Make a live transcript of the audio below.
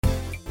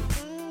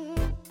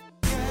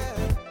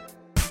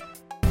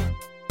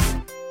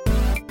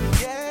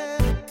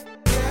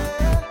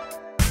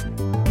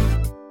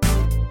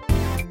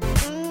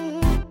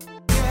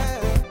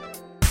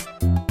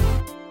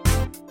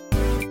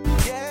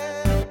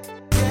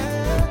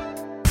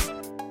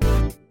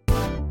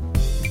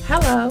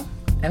Hello,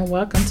 and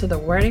welcome to the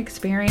Word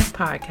Experience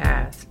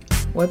Podcast,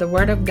 where the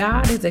Word of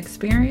God is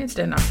experienced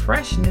in a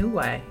fresh new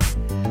way.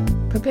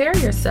 Prepare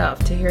yourself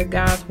to hear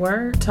God's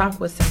Word talk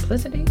with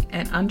simplicity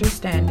and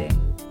understanding.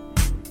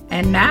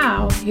 And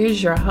now,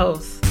 here's your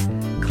host,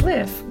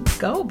 Cliff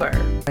Gober.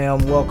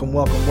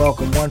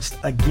 Welcome once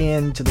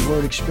again to the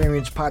Word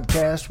Experience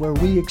Podcast, where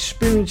we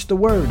experience the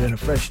Word in a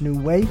fresh new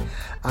way.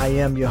 I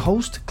am your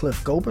host,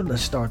 Cliff Gober.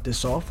 Let's start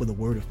this off with a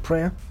word of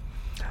prayer.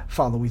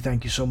 Father, we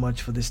thank you so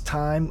much for this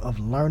time of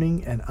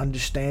learning and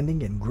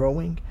understanding and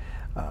growing,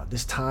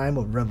 this time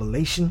of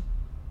revelation,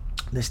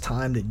 this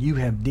time that you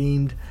have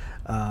deemed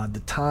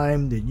the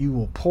time that you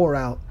will pour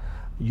out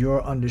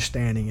your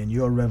understanding and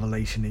your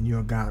revelation and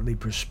your godly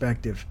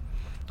perspective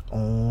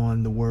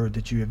on the word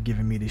that you have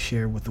given me to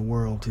share with the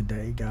world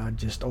today. God,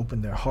 just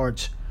open their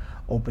hearts,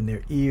 open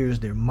their ears,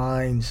 their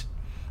minds,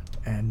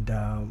 and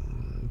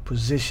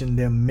position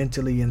them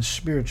mentally and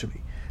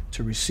spiritually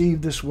to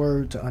receive this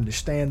word, to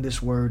understand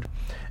this word,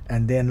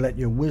 and then let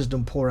your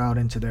wisdom pour out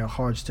into their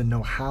hearts to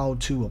know how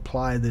to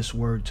apply this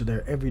word to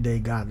their everyday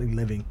godly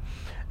living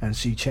and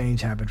see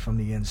change happen from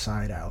the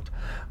inside out.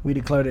 We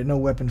declare that no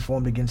weapon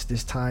formed against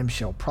this time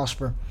shall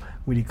prosper.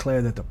 We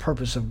declare that the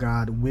purpose of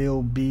God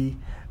will be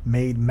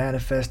made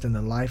manifest in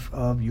the life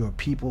of your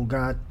people,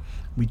 God.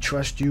 We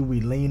trust you, we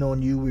lean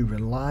on you, we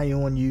rely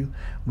on you.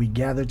 We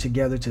gather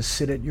together to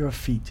sit at your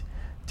feet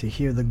to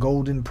hear the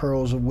golden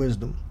pearls of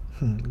wisdom.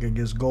 I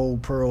guess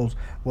gold, pearls,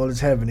 well, it's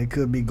heaven. It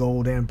could be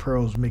gold and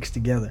pearls mixed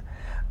together.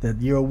 That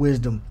your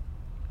wisdom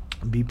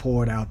be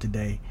poured out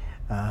today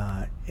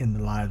in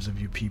the lives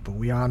of your people.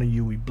 We honor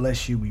you, we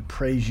bless you, we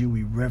praise you,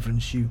 we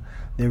reverence you.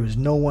 There is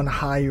no one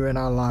higher in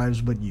our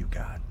lives but you,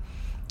 God.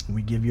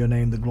 We give your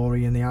name the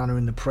glory and the honor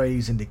and the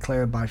praise, and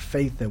declare by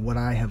faith that what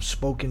I have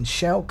spoken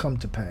shall come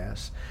to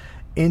pass.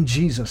 In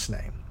Jesus'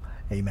 name,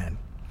 amen.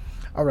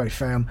 All right,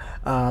 fam.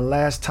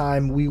 Last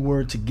time we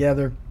were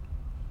together,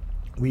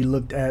 we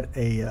looked at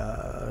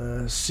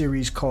a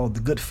series called The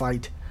Good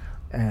Fight,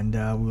 and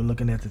we were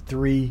looking at the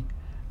three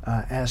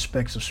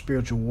aspects of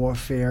spiritual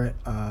warfare: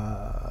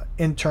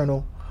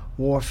 internal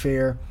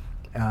warfare,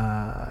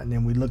 and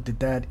then we looked at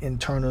that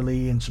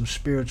internally and some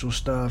spiritual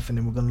stuff, and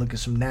then we're going to look at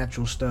some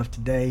natural stuff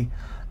today.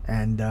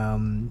 And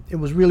it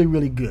was really,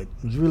 really good.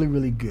 It was really,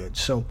 really good.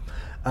 So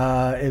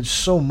it's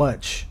so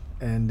much,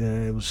 and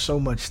it was so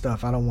much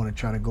stuff. I don't want to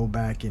try to go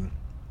back and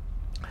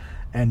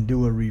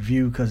do a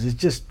review because it's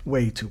just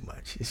way too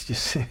much. It's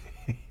just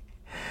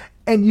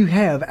and you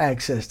have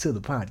access to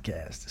the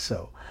podcast,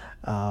 so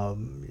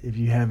if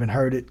you haven't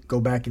heard it, go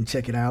back and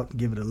check it out,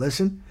 give it a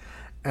listen.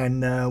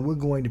 And we're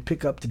going to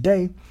pick up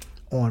today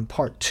on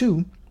part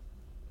 2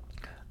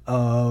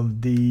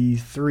 of the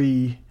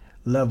 3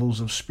 levels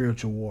of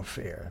spiritual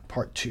warfare,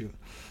 part 2.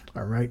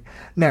 All right.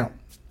 Now,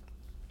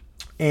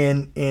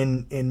 in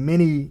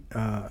many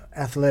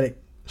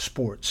athletic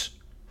sports,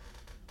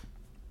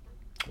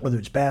 whether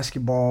it's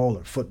basketball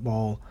or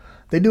football,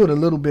 they do it a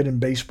little bit in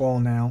baseball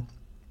now,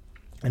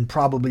 and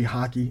probably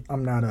hockey.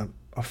 I'm not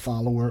a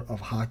follower of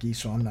hockey,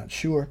 so I'm not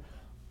sure.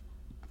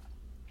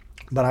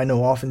 But I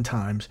know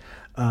oftentimes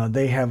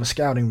they have a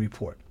scouting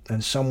report,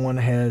 and someone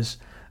has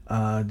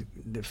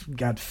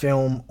got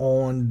film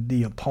on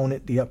the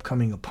opponent, the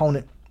upcoming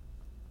opponent,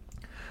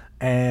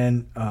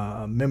 and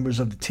members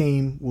of the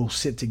team will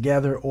sit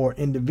together or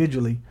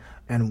individually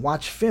and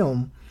watch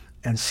film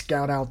and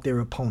scout out their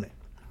opponent,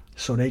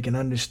 so they can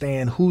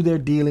understand who they're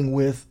dealing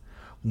with,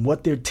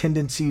 what their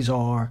tendencies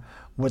are,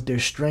 what their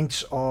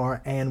strengths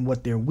are, and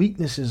what their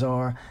weaknesses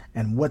are,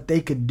 and what they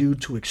could do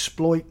to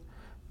exploit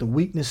the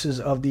weaknesses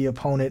of the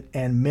opponent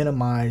and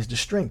minimize the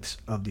strengths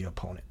of the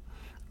opponent,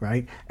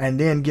 right? And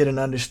then get an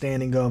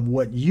understanding of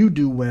what you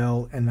do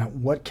well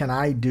and what do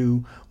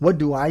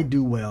I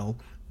do well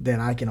that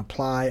I can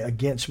apply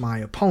against my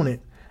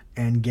opponent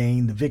and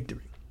gain the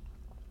victory.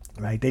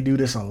 Right? They do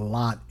this a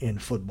lot in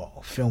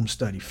football. Film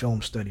study,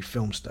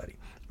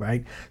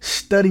 right?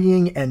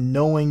 Studying and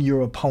knowing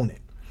your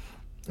opponent.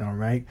 All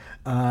right?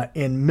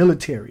 In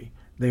military,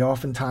 they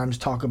oftentimes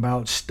talk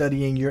about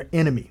studying your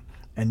enemy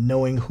and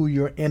knowing who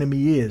your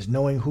enemy is,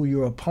 knowing who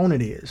your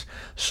opponent is.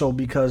 So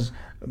because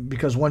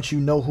once you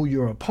know who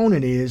your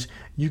opponent is,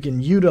 you can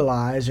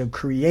utilize or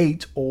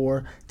create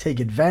or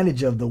take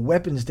advantage of the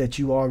weapons that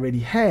you already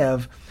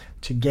have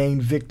to gain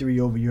victory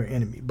over your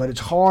enemy. But it's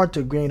hard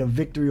to gain a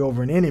victory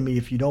over an enemy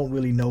if you don't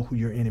really know who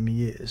your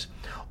enemy is.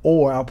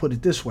 Or I'll put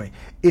it this way,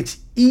 it's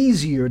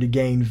easier to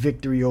gain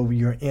victory over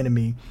your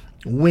enemy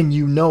when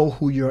you know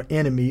who your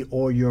enemy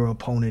or your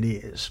opponent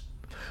is.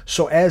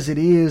 So as it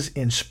is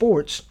in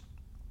sports,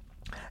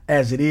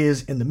 as it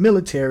is in the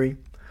military,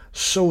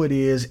 so it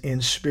is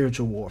in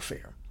spiritual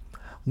warfare.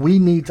 We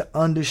need to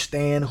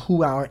understand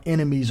who our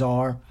enemies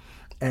are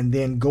and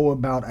then go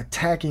about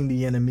attacking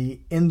the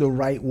enemy in the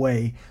right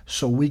way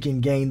so we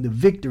can gain the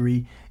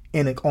victory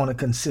on a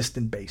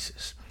consistent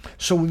basis.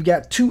 So we've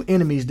got 2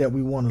 enemies that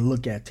we want to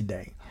look at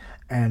today,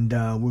 and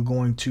we're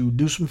going to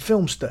do some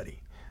film study,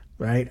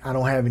 right? I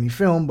don't have any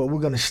film, but we're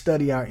going to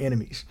study our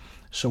enemies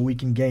so we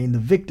can gain the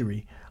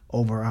victory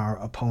over our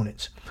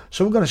opponents.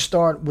 So we're going to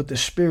start with the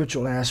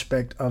spiritual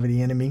aspect of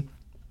the enemy.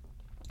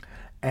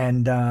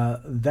 And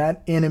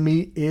that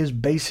enemy is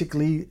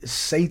basically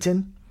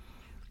Satan,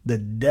 the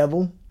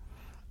devil.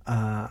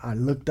 I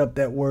looked up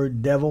that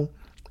word devil,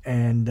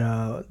 and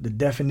the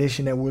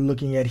definition that we're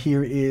looking at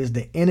here is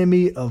the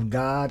enemy of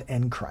God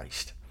and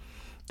Christ.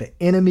 The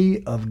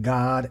enemy of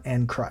God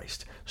and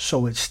Christ.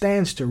 So it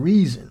stands to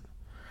reason,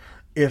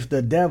 if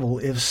the devil,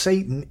 if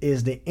Satan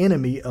is the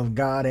enemy of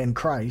God and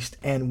Christ,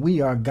 and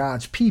we are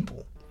God's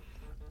people,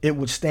 it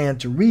would stand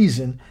to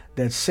reason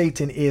that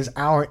Satan is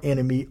our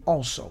enemy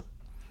also.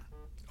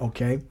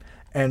 Okay?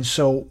 And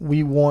so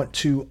we want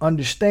to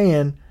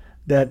understand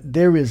that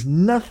there is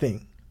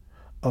nothing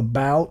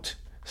about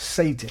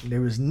Satan,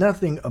 there is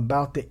nothing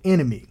about the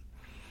enemy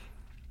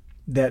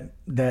that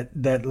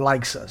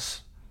likes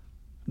us,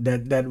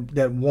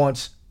 that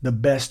wants the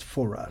best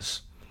for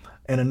us.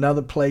 In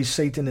another place,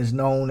 Satan is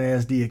known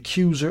as the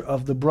accuser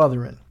of the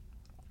brethren.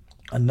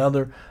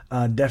 Another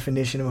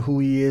definition of who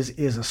he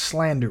is a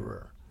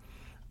slanderer.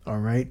 All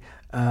right.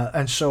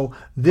 And so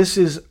this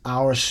is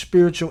our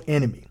spiritual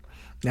enemy.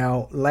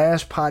 Now,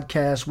 last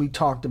podcast, we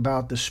talked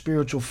about the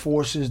spiritual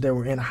forces that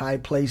were in high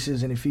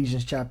places in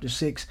Ephesians chapter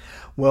 6.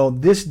 Well,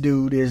 this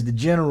dude is the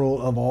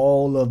general of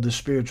all of the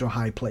spiritual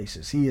high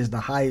places. He is the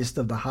highest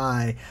of the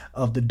high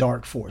of the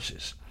dark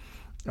forces.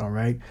 All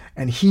right.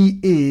 And he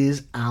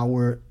is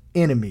our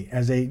enemy.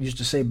 As they used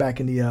to say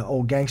back in the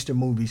old gangster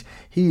movies,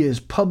 he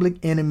is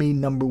public enemy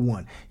number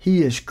one.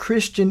 He is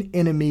Christian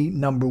enemy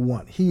number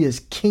one. He is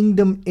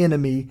kingdom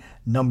enemy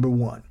number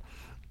one.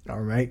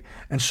 All right.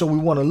 And so we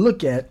want to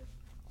look at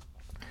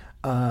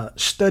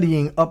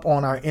studying up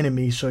on our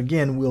enemy, so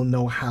again we'll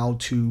know how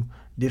to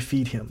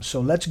defeat him. So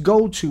let's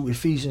go to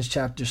Ephesians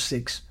chapter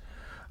 6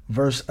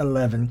 verse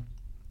 11,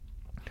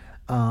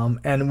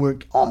 and we're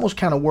almost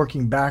kind of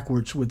working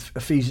backwards with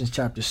Ephesians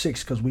chapter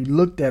 6, because we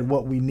looked at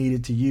what we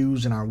needed to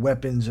use in our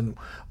weapons and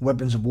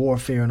weapons of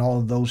warfare and all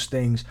of those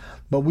things,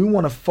 but we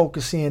want to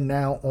focus in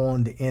now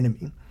on the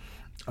enemy.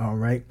 All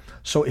right,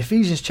 so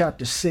Ephesians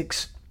chapter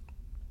 6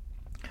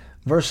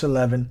 verse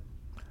 11,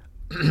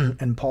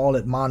 and Paul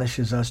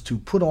admonishes us to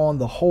put on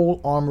the whole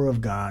armor of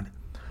God,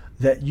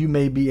 that you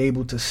may be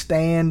able to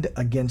stand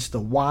against the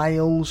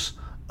wiles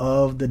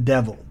of the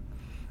devil.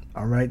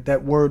 All right,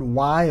 that word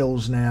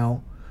wiles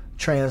now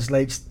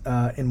translates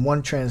in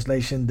one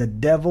translation, the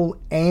devil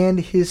and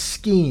his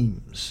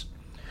schemes.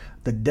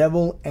 The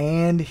devil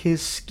and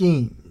his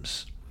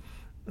schemes.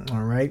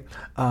 All right,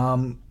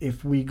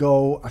 if we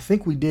go, I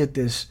think we did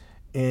this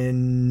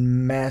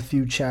in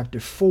Matthew chapter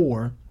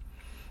 4.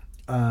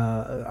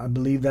 I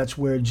believe that's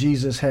where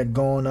Jesus had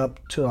gone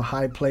up to a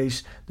high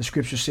place. The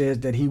scripture says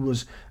that he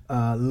was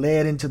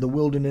led into the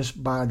wilderness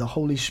by the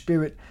Holy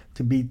Spirit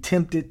to be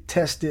tempted,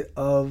 tested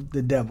of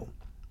the devil.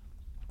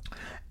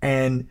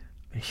 And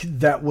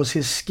that was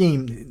his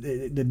scheme.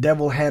 The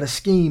devil had a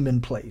scheme in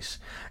place.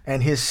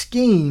 And his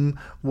scheme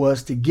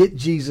was to get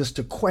Jesus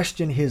to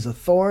question his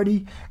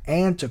authority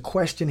and to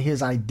question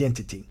his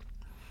identity.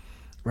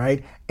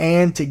 Right?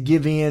 And to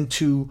give in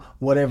to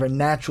whatever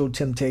natural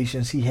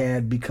temptations he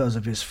had because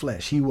of his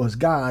flesh. He was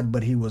God,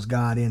 but he was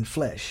God in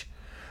flesh.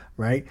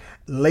 Right?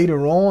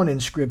 Later on in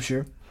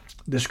Scripture,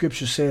 the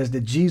Scripture says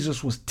that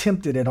Jesus was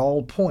tempted at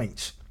all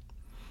points,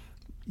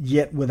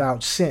 yet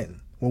without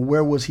sin. Well,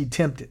 where was he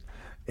tempted?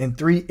 In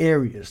three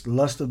areas: the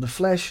lust of the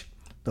flesh,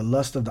 the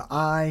lust of the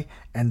eye,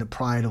 and the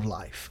pride of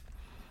life.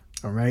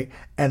 All right?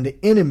 And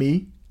the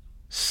enemy,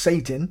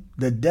 Satan,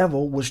 the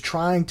devil, was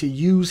trying to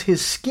use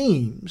his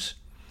schemes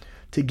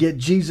to get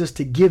Jesus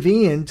to give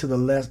in to the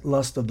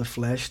lust of the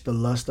flesh, the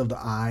lust of the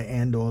eye,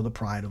 and or the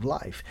pride of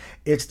life.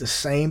 It's the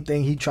same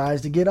thing he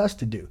tries to get us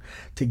to do,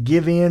 to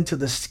give in to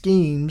the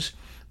schemes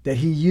that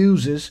he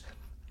uses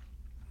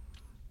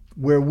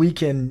where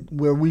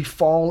we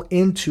fall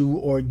into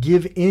or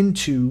give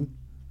into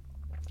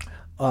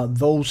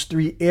those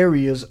three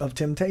areas of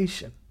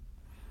temptation.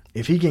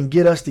 If he can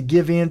get us to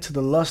give in to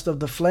the lust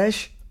of the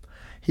flesh,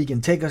 he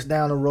can take us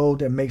down a road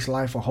that makes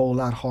life a whole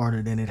lot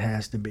harder than it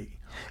has to be.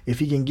 If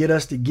he can get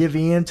us to give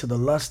in to the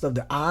lust of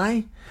the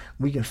eye,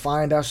 we can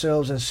find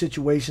ourselves in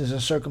situations and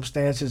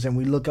circumstances and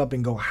we look up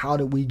and go, how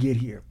did we get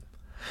here?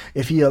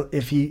 If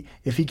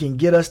he can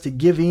get us to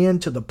give in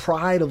to the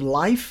pride of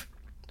life,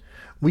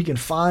 we can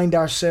find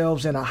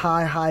ourselves in a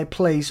high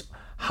place,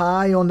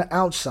 high on the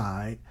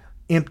outside,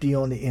 empty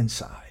on the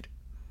inside.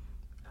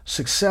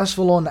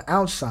 Successful on the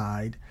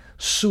outside,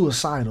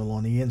 suicidal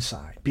on the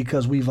inside,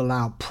 because we've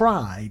allowed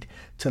pride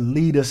to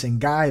lead us and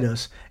guide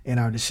us in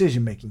our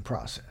decision-making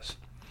process.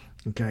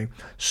 Okay,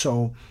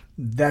 so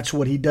that's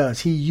what he does.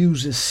 He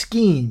uses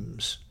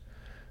schemes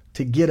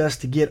to get us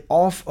to get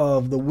off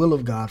of the will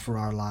of God for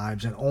our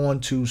lives and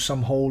onto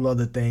some whole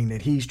other thing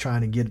that he's trying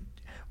to get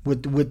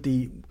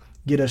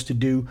get us to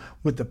do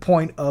with the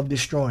point of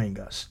destroying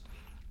us.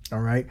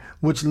 All right,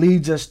 which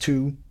leads us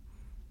to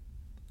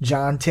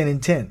John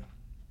 10:10.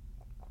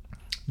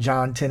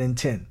 John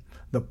 10:10.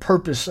 The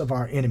purpose of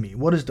our enemy.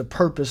 What is the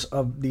purpose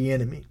of the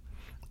enemy?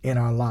 in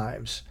our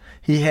lives.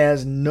 He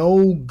has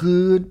no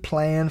good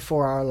plan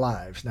for our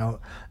lives.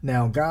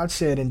 Now God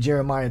said in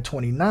Jeremiah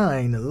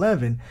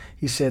 29:11,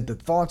 he said, the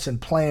thoughts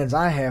and plans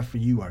I have for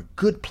you are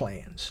good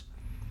plans,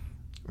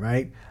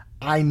 right?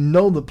 I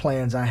know the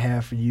plans I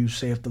have for you,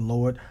 saith the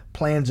Lord,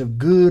 plans of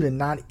good and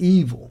not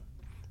evil,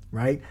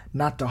 right?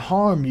 Not to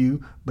harm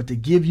you, but to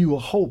give you a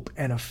hope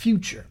and a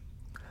future.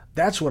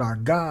 That's what our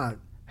God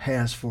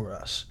has for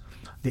us.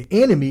 The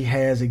enemy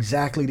has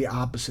exactly the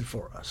opposite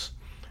for us.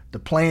 The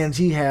plans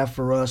he has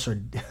for us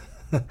are,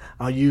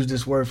 I'll use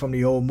this word from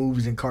the old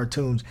movies and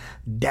cartoons,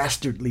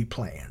 dastardly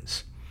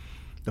plans.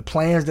 The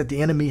plans that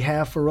the enemy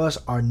have for us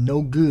are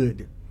no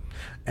good.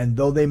 And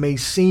though they may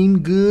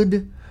seem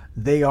good,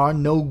 they are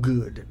no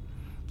good,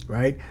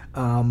 right?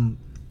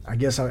 I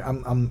guess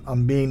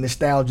I'm being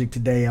nostalgic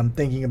today. I'm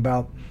thinking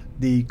about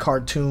the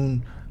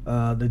cartoon,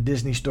 the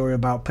Disney story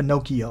about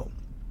Pinocchio.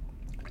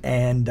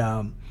 And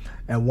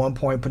at one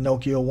point,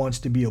 Pinocchio wants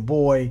to be a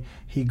boy.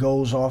 He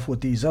goes off with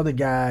these other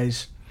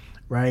guys,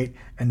 right?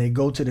 And they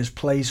go to this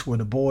place where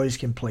the boys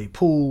can play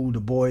pool, the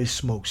boys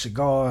smoke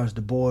cigars,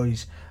 the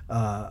boys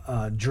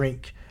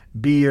drink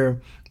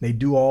beer. They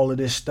do all of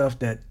this stuff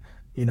that,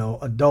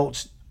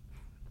 adults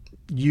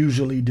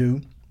usually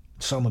do,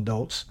 some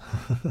adults.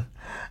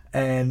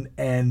 and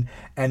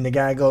the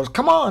guy goes,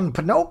 come on,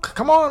 Pinocchio,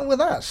 come on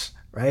with us.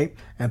 Right?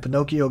 And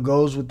Pinocchio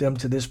goes with them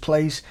to this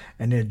place,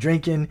 and they're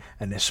drinking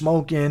and they're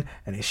smoking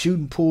and they're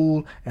shooting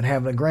pool and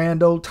having a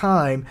grand old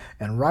time.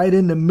 And right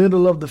in the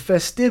middle of the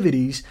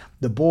festivities,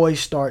 the boys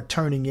start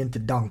turning into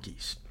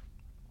donkeys.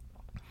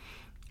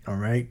 All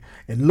right.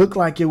 It looked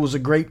like it was a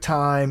great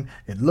time.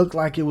 It looked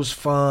like it was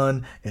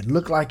fun. It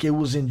looked like it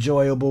was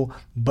enjoyable,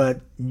 but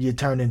you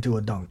turn into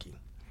a donkey.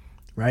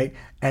 Right?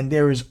 And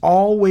there is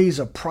always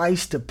a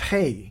price to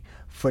pay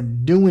for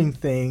doing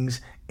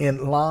things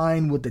in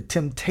line with the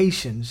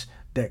temptations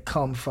that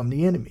come from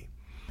the enemy.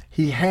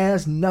 He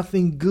has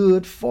nothing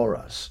good for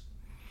us.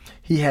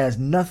 He has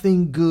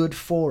nothing good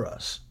for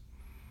us.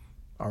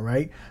 All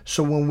right.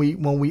 So when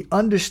we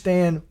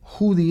understand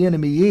who the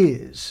enemy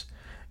is,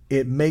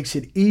 it makes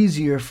it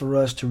easier for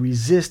us to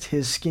resist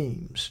his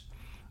schemes,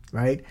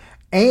 right?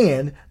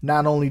 And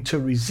not only to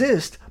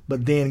resist,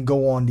 but then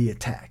go on the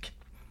attack.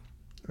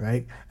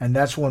 Right? And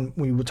that's when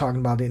we were talking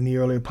about it in the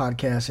earlier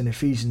podcast in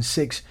Ephesians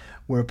 6,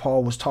 where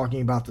Paul was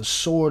talking about the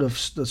sword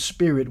of the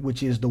Spirit,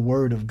 which is the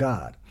word of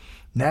God.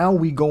 Now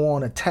we go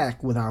on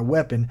attack with our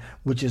weapon,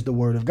 which is the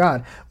word of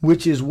God,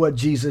 which is what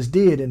Jesus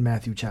did in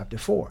Matthew chapter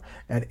 4.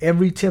 At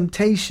every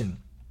temptation,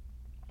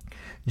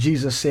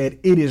 Jesus said,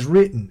 it is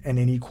written. And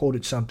then he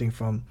quoted something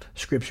from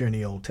scripture in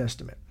the Old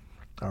Testament.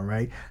 All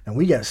right. And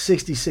we got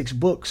 66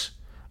 books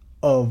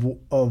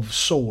of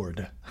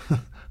sword.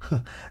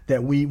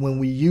 That when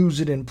we use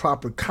it in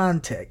proper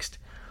context,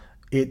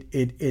 it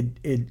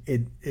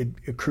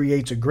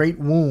creates a great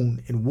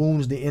wound. It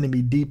wounds the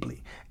enemy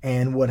deeply.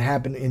 And what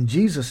happened in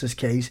Jesus's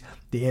case,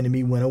 the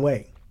enemy went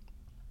away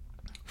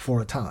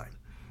for a time.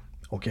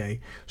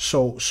 Okay,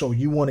 so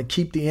you want to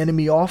keep the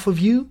enemy off of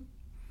you?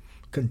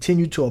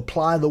 Continue to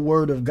apply the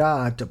word of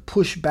God to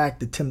push back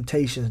the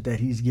temptations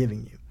that he's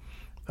giving you.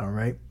 All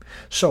right.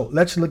 So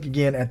let's look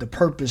again at the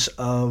purpose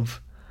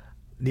of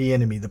the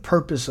enemy, the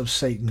purpose of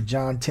Satan.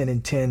 John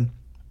 10:10.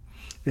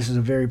 This is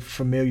a very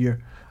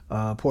familiar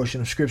portion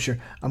of scripture.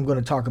 I'm going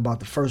to talk about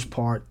the first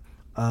part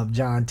of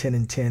John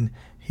 10:10.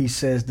 He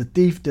says, the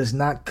thief does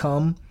not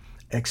come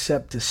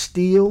except to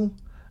steal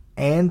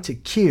and to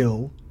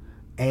kill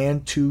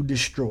and to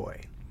destroy.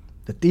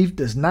 The thief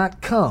does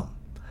not come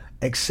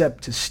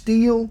except to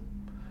steal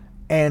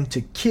and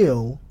to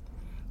kill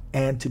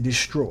and to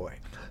destroy.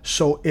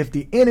 So if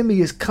the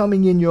enemy is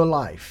coming in your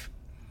life,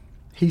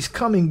 he's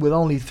coming with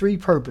only three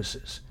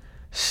purposes: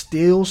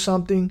 steal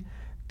something,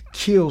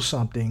 kill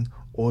something,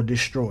 or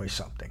destroy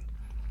something.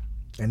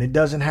 And it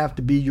doesn't have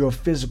to be your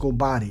physical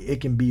body.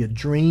 It can be a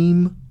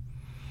dream.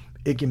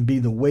 It can be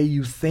the way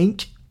you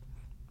think.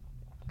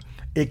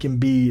 It can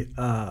be,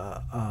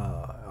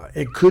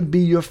 it could be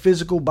your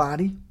physical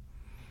body.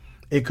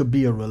 It could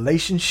be a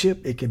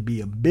relationship. It could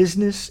be a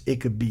business. It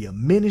could be a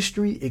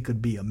ministry. It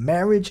could be a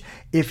marriage.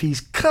 If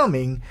he's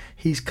coming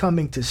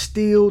to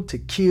steal, to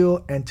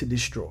kill, and to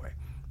destroy.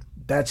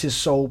 That's his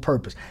sole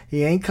purpose.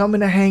 He ain't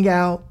coming to hang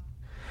out.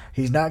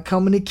 He's not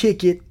coming to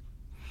kick it.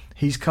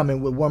 He's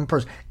coming with one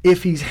person.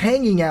 If he's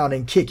hanging out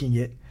and kicking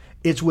it,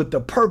 it's with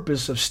the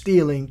purpose of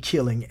stealing,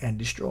 killing, and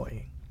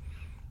destroying.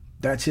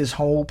 That's his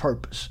whole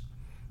purpose,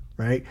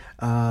 right?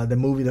 The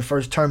movie, the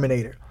first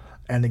Terminator,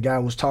 and the guy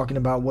was talking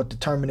about what the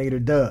Terminator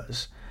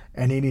does.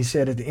 And then he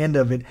said at the end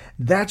of it,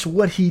 that's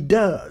what he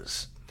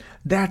does.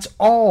 That's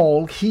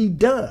all he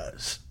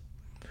does.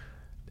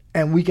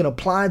 And we can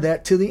apply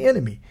that to the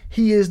enemy.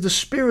 He is the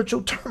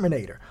spiritual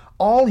Terminator.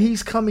 All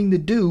he's coming to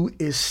do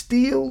is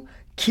steal,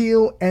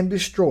 kill, and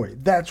destroy.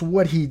 That's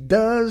what he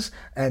does,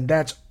 and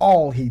that's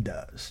all he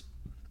does.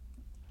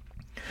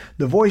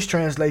 The Voice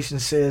translation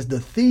says the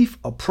thief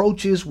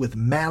approaches with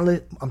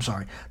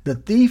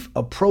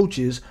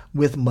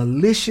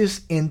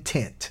malicious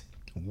intent.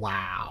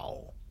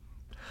 Wow.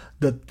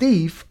 The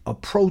thief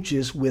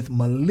approaches with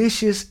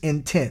malicious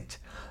intent,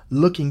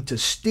 looking to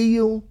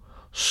steal,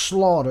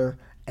 slaughter,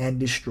 and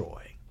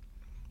destroy.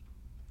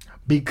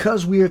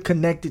 Because we are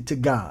connected to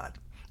God,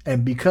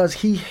 and because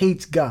he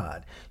hates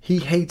God, he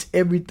hates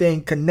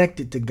everything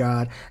connected to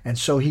God, and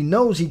so he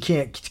knows he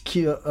can't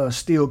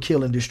steal,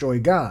 kill, and destroy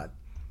God.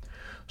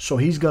 So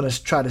he's going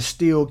to try to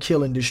steal,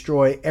 kill, and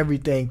destroy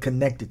everything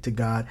connected to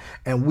God,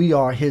 and we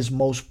are his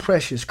most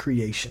precious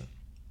creation.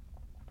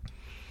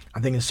 I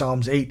think in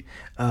Psalms 8,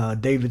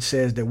 David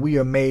says that we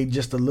are made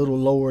just a little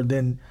lower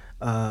than,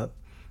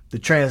 the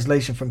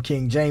translation from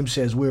King James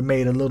says we're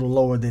made a little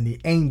lower than the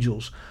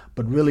angels,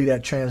 but really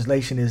that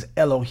translation is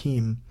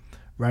Elohim,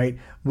 right?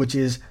 Which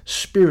is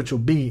spiritual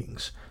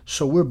beings.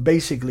 So we're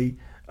basically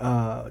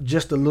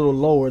just a little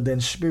lower than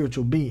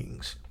spiritual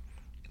beings,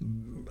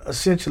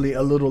 essentially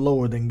a little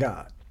lower than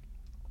God.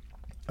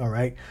 All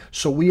right.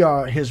 So we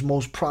are his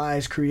most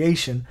prized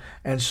creation.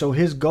 And so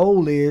his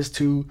goal is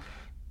to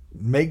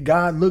make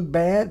God look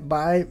bad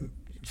by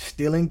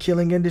stealing,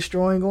 killing, and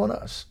destroying on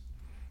us.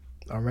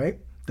 All right.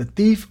 The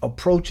thief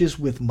approaches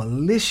with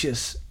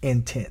malicious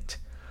intent,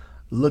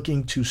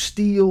 looking to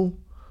steal,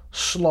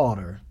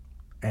 slaughter,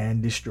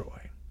 and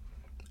destroy.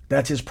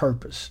 That's his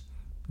purpose.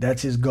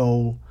 That's his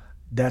goal.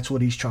 That's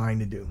what he's trying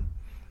to do.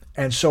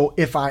 And so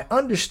if I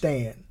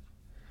understand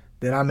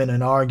that I'm in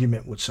an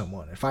argument with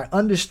someone, if I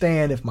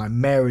understand if my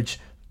marriage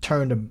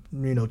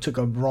took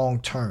a wrong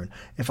turn,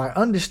 if I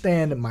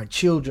understand that my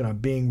children are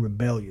being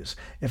rebellious,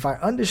 if I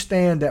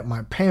understand that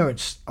my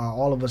parents are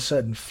all of a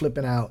sudden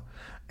flipping out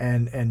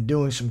and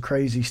doing some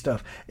crazy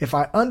stuff, if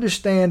I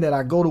understand that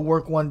I go to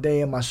work one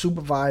day and my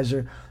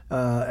supervisor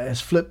has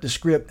flipped the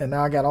script and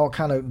now I got all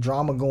kind of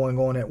drama going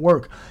on at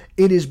work,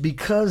 it is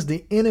because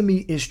the enemy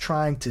is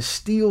trying to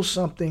steal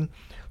something,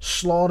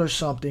 slaughter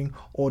something,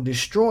 or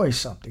destroy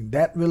something.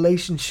 That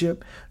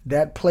relationship,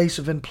 that place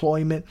of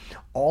employment,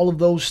 all of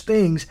those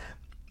things.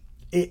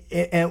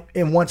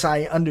 And once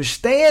I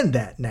understand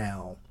that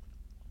now,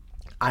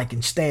 I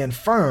can stand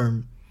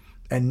firm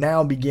and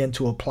now begin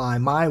to apply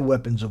my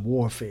weapons of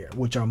warfare,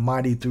 which are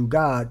mighty through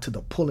God, to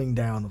the pulling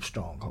down of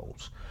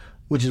strongholds,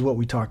 which is what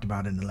we talked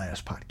about in the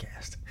last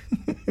podcast.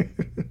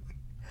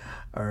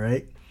 All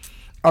right.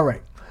 All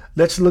right.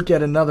 Let's look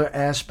at another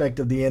aspect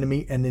of the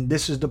enemy. And then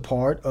this is the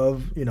part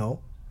of,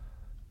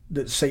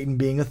 that Satan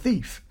being a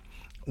thief.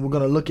 We're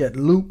going to look at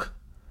Luke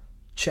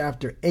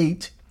chapter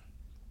 8,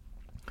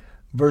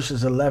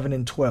 verses 11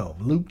 and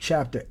 12. Luke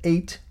chapter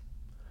 8,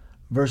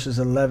 verses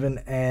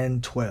 11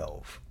 and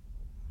 12.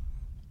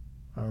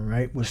 All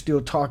right. We're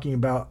still talking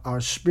about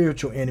our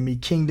spiritual enemy,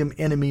 kingdom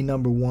enemy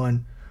number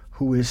one,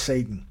 who is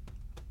Satan.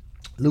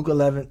 Luke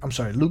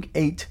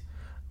 8,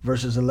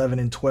 verses 11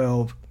 and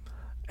 12.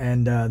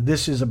 And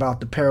this is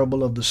about the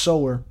parable of the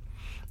sower.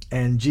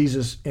 And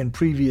Jesus, in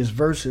previous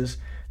verses,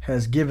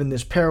 has given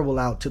this parable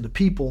out to the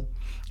people.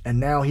 And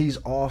now he's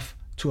off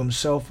to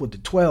himself with the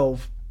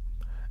 12.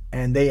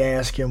 And they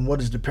ask him, what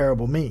does the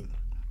parable mean?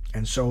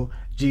 And so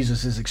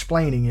Jesus is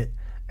explaining it.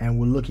 And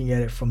we're looking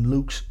at it from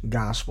Luke's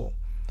gospel.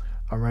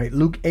 All right.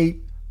 Luke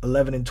 8,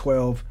 11 and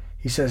 12.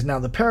 He says, now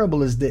the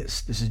parable is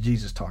this. This is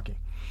Jesus talking.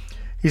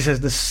 He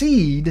says, the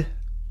seed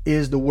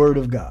is the word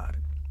of God.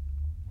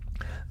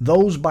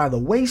 Those by the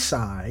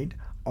wayside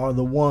are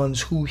the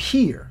ones who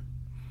hear.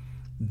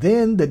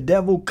 Then the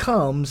devil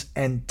comes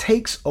and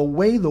takes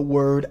away the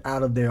word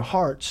out of their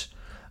hearts,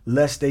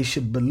 lest they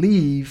should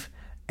believe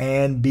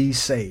and be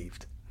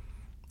saved.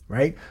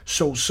 Right?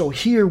 So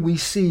here we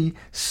see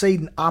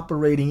Satan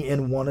operating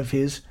in one of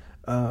his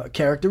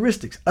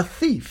characteristics, a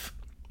thief.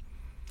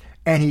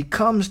 And he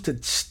comes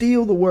to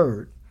steal the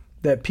word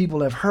that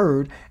people have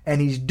heard,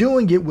 and he's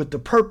doing it with the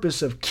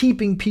purpose of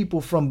keeping people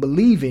from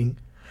believing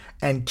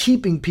and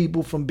keeping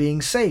people from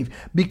being saved,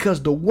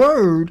 because the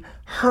word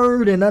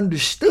heard and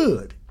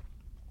understood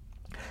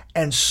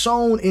and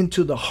sown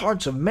into the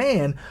hearts of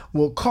man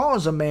will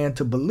cause a man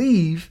to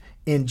believe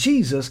in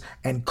Jesus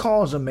and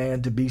cause a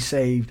man to be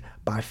saved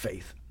by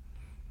faith.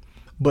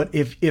 But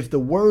if the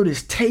word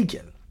is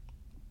taken,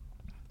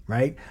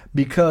 right,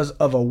 because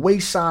of a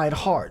wayside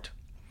heart,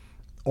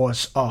 or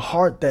a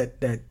heart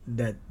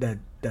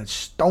that's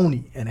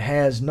stony and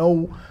has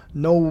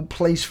no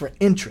place for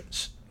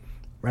entrance,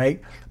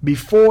 right?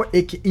 Before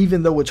it,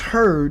 even though it's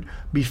heard,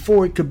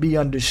 before it could be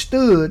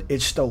understood,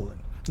 it's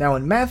stolen. Now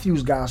in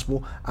Matthew's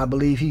gospel, I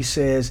believe he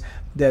says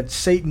that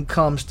Satan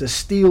comes to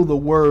steal the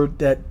word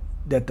that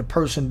the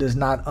person does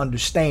not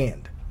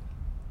understand.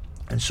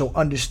 And so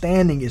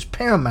understanding is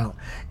paramount.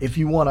 If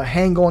you want to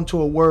hang on to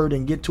a word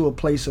and get to a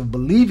place of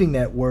believing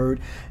that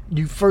word,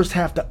 you first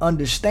have to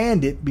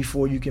understand it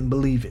before you can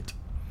believe it.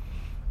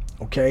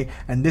 Okay?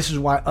 And this is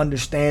why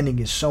understanding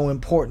is so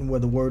important where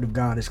the word of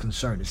God is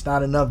concerned. It's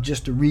not enough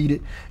just to read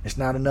it. It's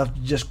not enough to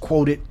just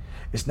quote it.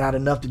 It's not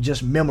enough to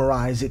just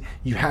memorize it.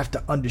 You have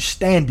to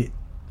understand it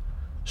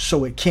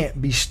so it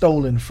can't be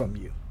stolen from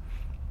you.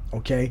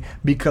 Okay?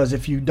 Because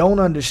if you don't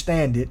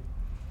understand it,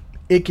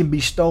 it can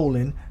be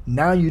stolen.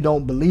 Now you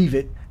don't believe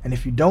it. And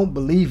if you don't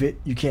believe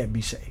it, you can't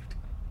be saved.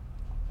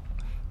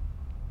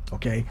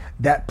 Okay,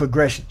 that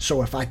progression.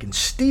 So if I can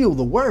steal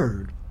the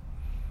word,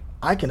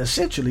 I can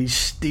essentially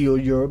steal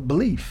your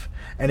belief.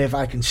 And if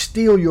I can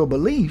steal your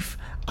belief,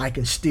 I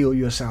can steal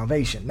your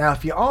salvation. Now,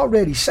 if you're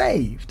already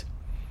saved,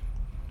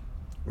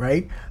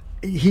 right,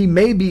 he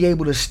may be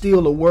able to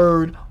steal a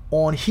word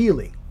on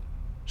healing,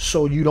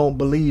 so you don't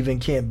believe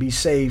and can't be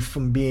saved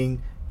from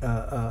being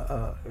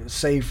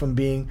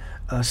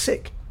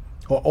sick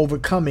or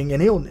overcoming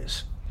an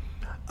illness.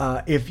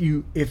 If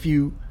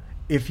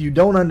you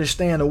don't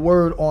understand a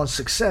word on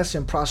success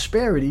and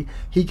prosperity,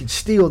 he can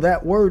steal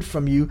that word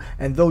from you.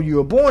 And though you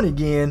are born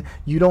again,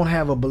 you don't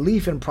have a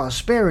belief in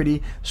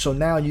prosperity, so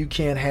now you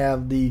can't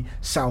have the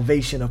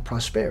salvation of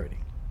prosperity.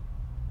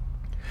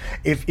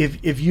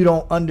 If you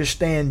don't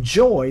understand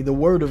joy, the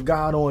word of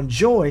God on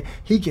joy,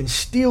 he can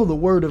steal the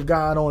word of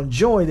God on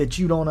joy that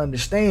you don't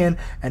understand,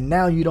 and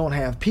now you don't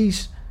have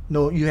peace.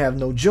 No, you have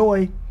no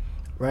joy,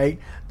 right?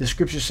 The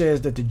scripture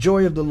says that the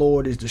joy of the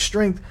Lord is the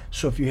strength.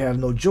 So if you have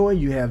no joy,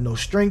 you have no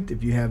strength.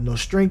 If you have no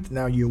strength,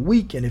 now you're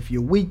weak. And if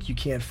you're weak, you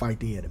can't fight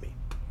the enemy,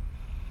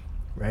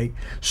 right?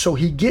 So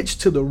he gets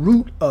to the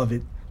root of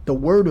it, the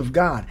word of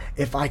God.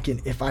 If I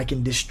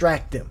can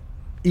distract them,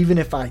 even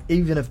if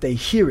they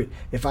hear it,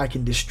 if I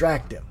can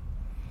distract them,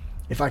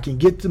 if I can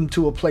get them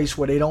to a place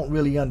where they don't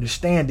really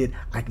understand it,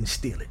 I can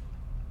steal it.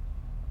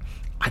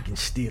 I can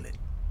steal it.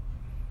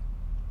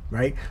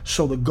 Right?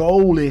 So the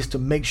goal is to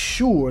make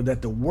sure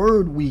that the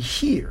word we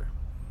hear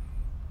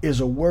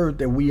is a word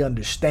that we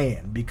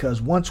understand,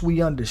 because once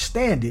we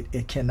understand it,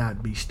 it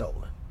cannot be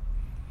stolen.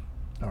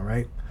 All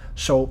right?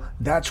 So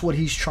that's what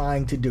he's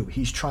trying to do.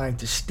 He's trying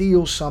to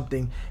steal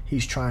something.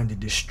 He's trying to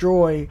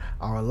destroy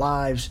our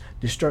lives,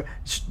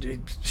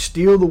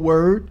 steal the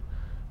word,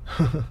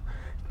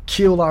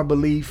 kill our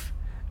belief,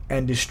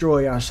 and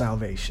destroy our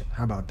salvation.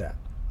 How about that?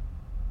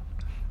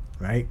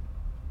 Right?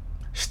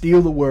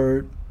 Steal the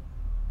word,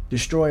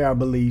 destroy our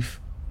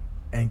belief,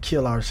 and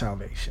kill our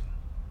salvation.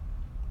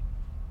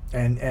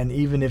 And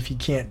even if he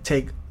can't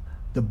take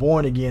the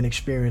born again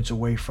experience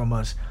away from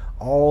us,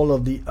 all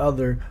of the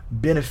other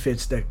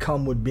benefits that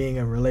come with being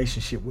in a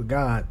relationship with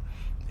God,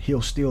 he'll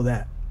steal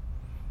that.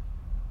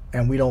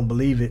 And we don't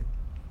believe it.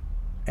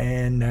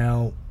 And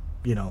now,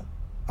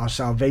 our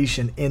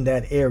salvation in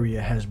that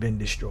area has been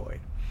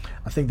destroyed.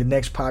 I think the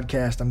next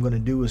podcast I'm going to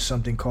do is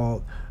something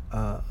called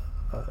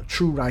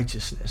true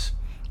righteousness,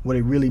 what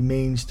it really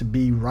means to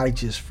be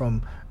righteous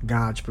from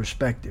God's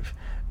perspective,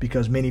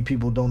 because many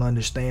people don't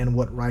understand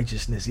what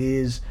righteousness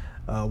is,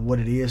 what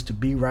it is to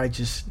be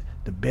righteous,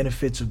 the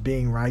benefits of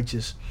being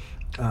righteous.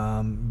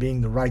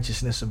 Being the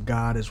righteousness of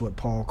God is what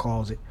Paul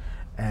calls it.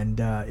 And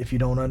if you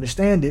don't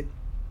understand it,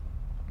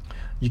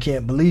 you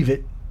can't believe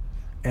it,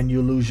 and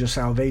you'll lose your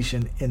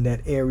salvation in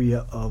that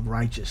area of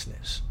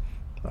righteousness.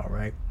 All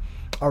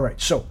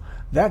right. So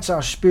that's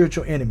our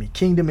spiritual enemy,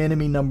 kingdom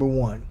enemy number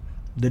one.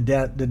 The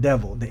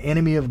devil, the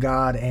enemy of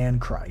God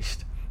and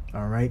Christ.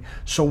 All right.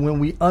 So when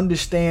we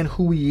understand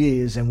who he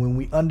is, and when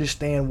we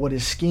understand what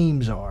his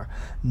schemes are,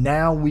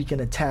 now we can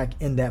attack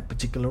in that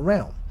particular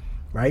realm.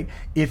 Right?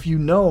 If you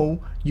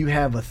know you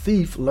have a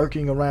thief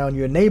lurking around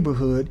your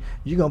neighborhood,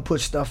 you're going to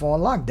put stuff on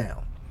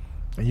lockdown,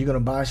 and you're going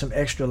to buy some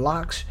extra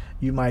locks.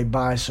 You might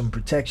buy some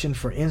protection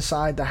for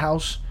inside the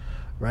house,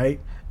 right?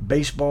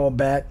 Baseball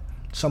bat,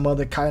 some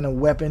other kind of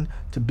weapon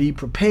to be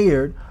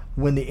prepared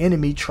when the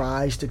enemy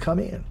tries to come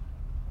in.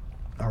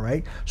 All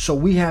right. So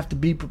we have to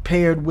be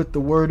prepared with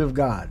the word of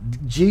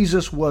God.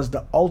 Jesus was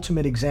the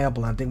ultimate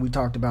example. I think we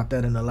talked about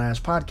that in the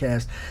last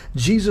podcast.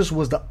 Jesus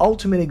was the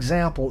ultimate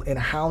example in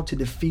how to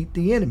defeat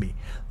the enemy.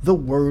 The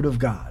word of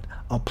God,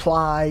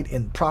 applied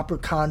in proper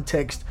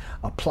context,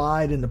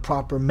 applied in the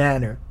proper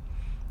manner.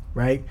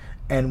 Right.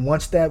 And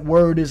once that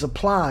word is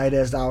applied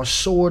as our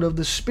sword of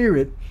the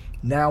Spirit,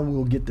 now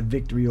we'll get the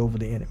victory over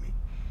the enemy.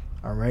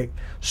 All right.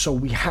 So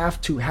we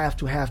have to. I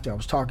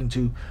was talking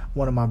to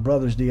one of my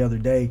brothers the other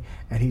day,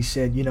 and he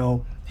said,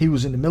 he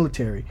was in the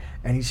military,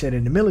 and he said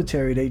in the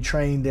military, they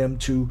trained them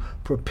to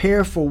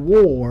prepare for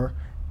war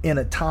in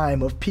a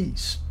time of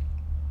peace.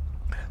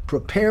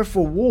 Prepare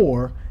for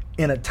war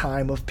in a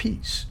time of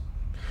peace.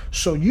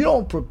 So you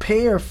don't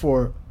prepare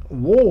for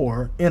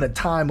war in a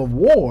time of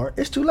war.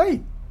 It's too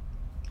late.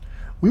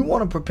 We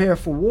want to prepare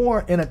for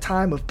war in a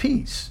time of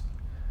peace.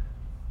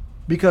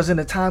 Because in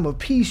a time of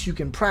peace, you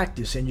can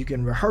practice and you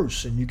can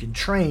rehearse and you can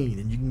train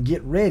and you can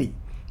get ready,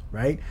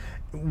 right?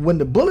 When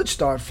the bullets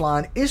start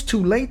flying, it's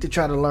too late to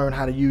try to learn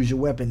how to use your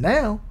weapon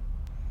now.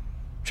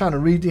 Trying to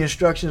read the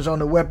instructions on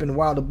the weapon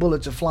while the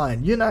bullets are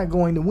flying. You're not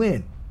going to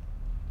win.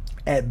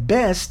 At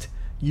best,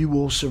 you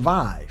will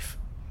survive,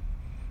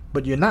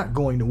 but you're not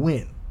going to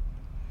win,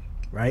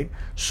 right?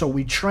 So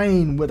we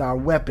train with our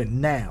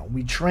weapon now.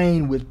 We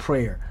train with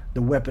prayer.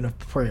 The weapon of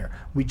prayer.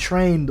 We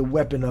train the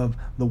weapon of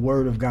the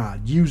word of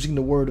God, using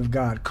the word of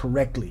God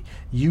correctly,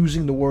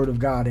 using the word of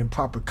God in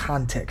proper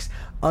context,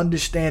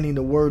 understanding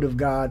the word of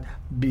God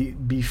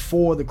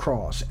before the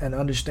cross, and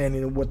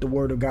understanding what the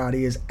word of God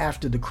is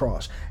after the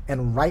cross,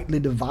 and rightly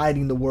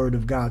dividing the word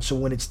of God. So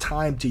when it's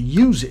time to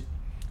use it,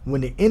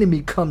 when the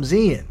enemy comes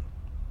in,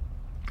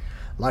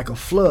 Like a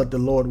flood, the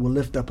Lord will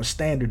lift up a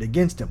standard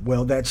against him.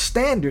 Well, that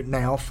standard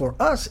now for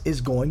us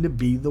is going to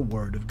be the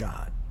word of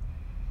God.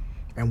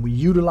 And we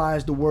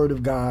utilize the word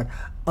of God,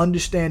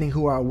 understanding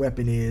who our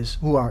weapon is,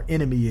 who our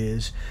enemy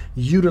is,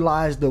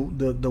 utilize the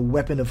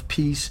weapon of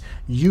peace,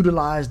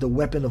 utilize the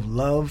weapon of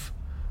love,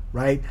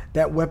 right?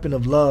 That weapon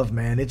of love,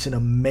 man, it's an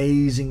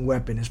amazing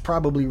weapon. It's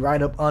probably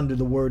right up under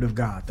the word of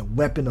God, the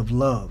weapon of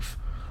love,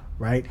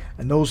 right?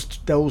 And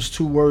those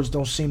two words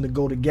don't seem to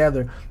go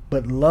together,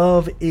 but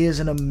love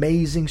is an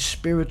amazing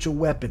spiritual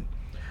weapon.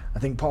 I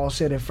think Paul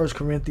said in 1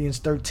 Corinthians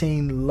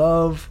 13,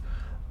 love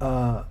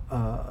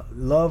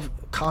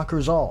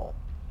conquers all.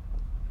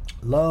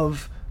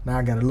 Love, now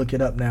I got to look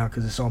it up now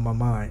because it's on my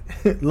mind.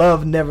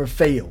 Love never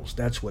fails.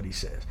 That's what he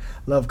says.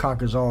 Love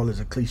conquers all is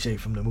a cliche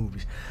from the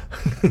movies.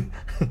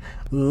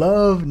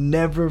 Love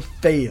never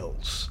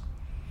fails.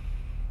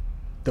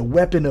 The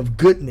weapon of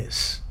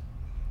goodness,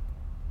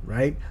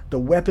 right? The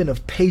weapon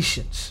of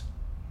patience.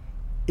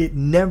 It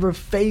never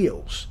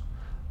fails.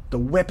 The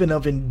weapon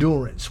of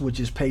endurance, which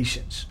is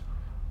patience,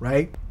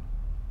 right?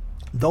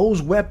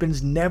 Those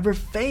weapons never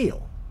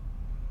fail.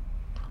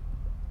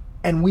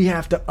 And we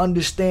have to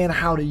understand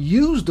how to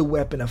use the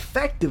weapon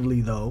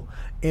effectively, though,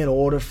 in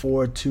order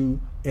for us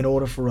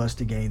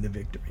to gain the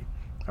victory.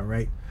 All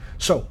right.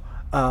 So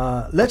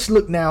let's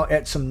look now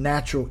at some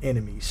natural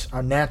enemies.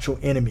 Our natural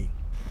enemy.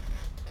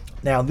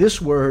 Now,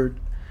 this word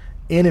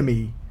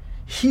enemy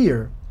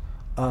here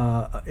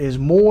is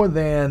more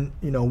than,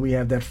 we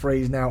have that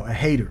phrase now, a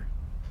hater.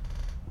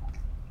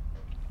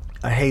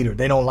 A hater.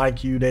 They don't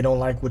like you. They don't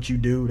like what you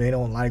do. They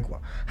don't like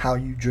how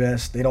you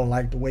dress. They don't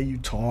like the way you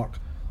talk.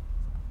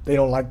 They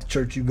don't like the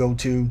church you go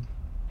to.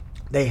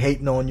 They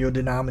hating on your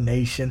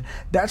denomination.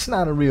 That's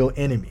not a real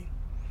enemy.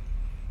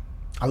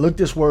 I looked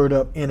this word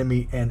up,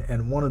 enemy,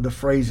 and one of the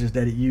phrases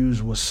that it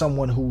used was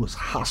someone who was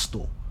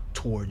hostile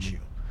towards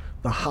you.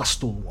 The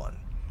hostile one.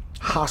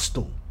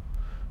 Hostile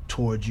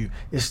towards you.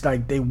 It's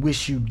like they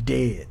wish you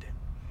dead.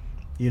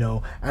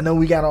 I know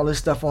we got all this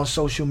stuff on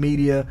social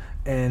media,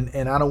 and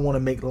I don't want to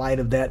make light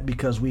of that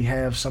because we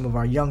have some of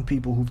our young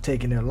people who've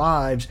taken their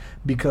lives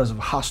because of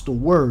hostile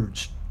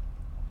words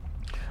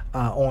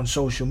on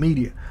social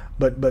media.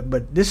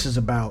 But this is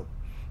about,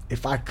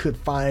 if I could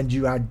find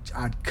you,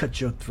 I'd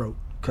cut your throat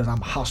because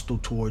I'm hostile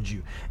towards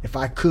you. If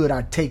I could,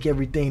 I'd take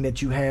everything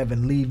that you have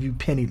and leave you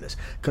penniless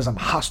because I'm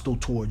hostile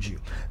towards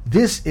you.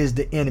 This is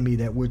the enemy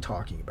that we're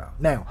talking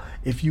about. Now,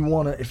 if you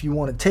want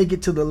to take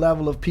it to the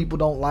level of people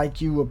don't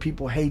like you, or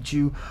people hate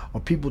you, or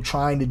people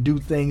trying to do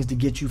things to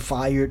get you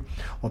fired,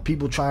 or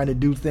people trying to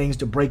do things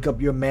to break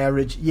up your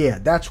marriage, yeah,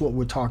 that's what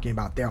we're talking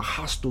about. They're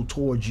hostile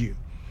towards you,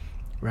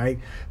 right?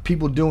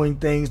 People doing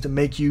things to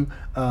make you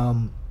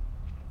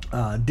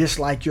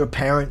dislike your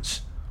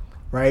parents,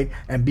 right?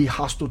 And be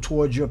hostile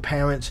towards your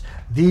parents.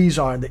 These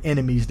are the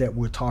enemies that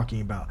we're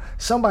talking about.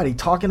 Somebody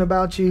talking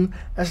about you,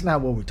 that's not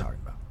what we're talking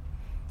about.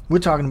 We're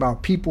talking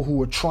about people who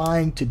are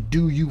trying to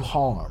do you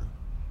harm,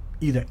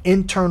 either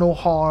internal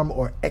harm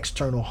or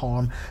external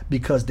harm,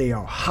 because they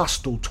are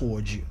hostile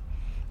towards you,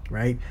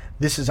 right?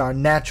 This is our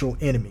natural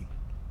enemy.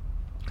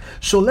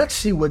 So let's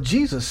see what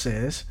Jesus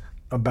says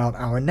about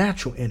our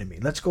natural enemy.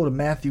 Let's go to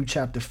Matthew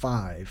chapter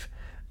 5.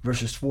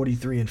 Verses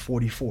 43 and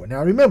 44.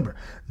 Now remember,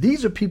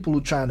 these are people who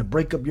are trying to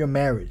break up your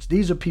marriage.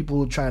 These are people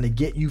who are trying to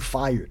get you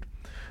fired.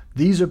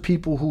 These are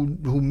people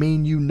who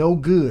mean you no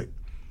good.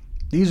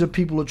 These are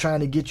people who are trying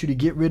to get you to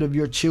get rid of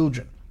your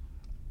children,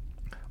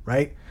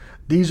 right?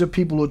 These are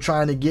people who are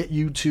trying to get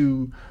you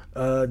to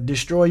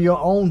destroy your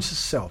own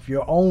self,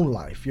 your own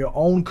life, your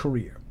own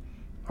career,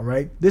 all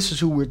right? This is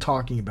who we're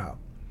talking about.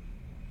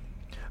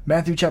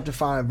 Matthew chapter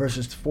 5,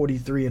 verses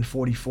 43 and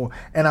 44.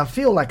 And I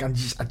feel like I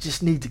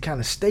just need to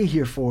kind of stay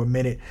here for a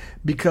minute,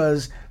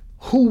 because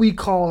who we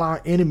call our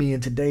enemy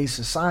in today's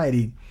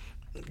society,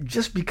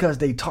 just because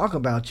they talk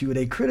about you or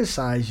they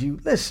criticize you,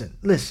 listen.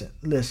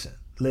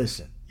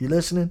 You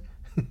listening?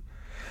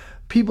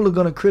 People are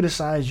going to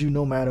criticize you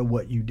no matter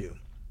what you do.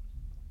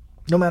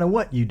 No matter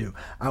what you do.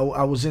 I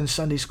was in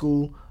Sunday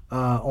school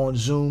on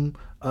Zoom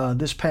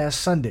this past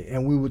Sunday,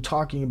 and we were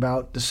talking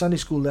about, the Sunday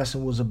school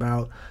lesson was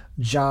about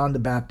John the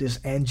Baptist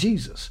and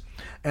Jesus,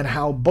 and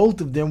how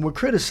both of them were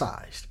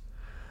criticized.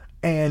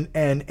 And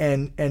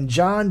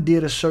John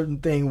did a certain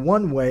thing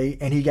one way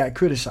and he got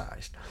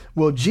criticized.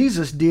 Well,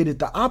 Jesus did it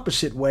the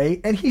opposite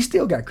way and he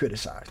still got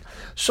criticized.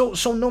 So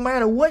no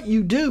matter what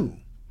you do,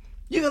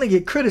 you're going to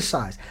get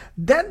criticized.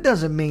 That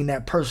doesn't mean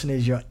that person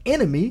is your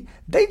enemy.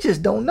 They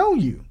just don't know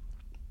you.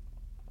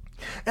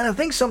 And I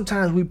think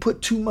sometimes we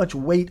put too much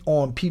weight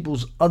on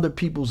other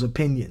people's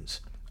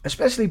opinions,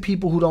 especially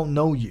people who don't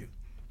know you.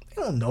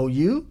 They don't know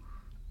you.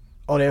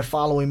 Oh, they're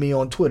following me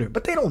on Twitter,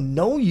 but they don't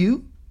know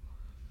you.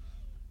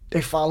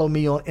 They follow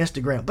me on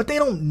Instagram, but they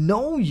don't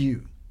know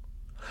you.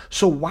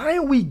 So why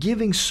are we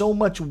giving so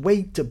much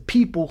weight to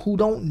people who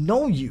don't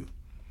know you?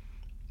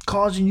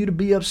 Causing you to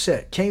be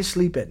upset, can't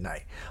sleep at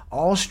night,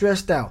 all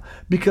stressed out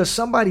because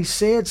somebody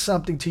said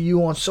something to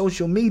you on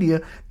social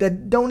media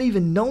that don't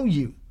even know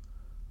you,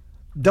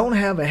 don't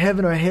have a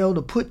heaven or hell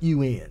to put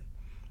you in,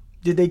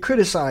 Did they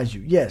criticize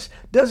you? Yes.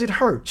 Does it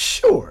hurt?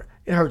 Sure.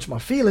 It hurts my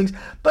feelings,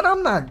 but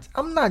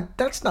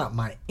that's not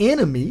my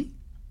enemy.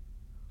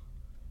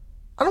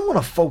 I don't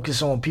want to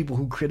focus on people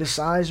who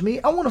criticize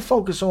me. I want to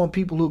focus on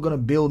people who are going to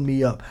build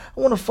me up. I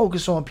want to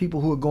focus on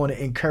people who are going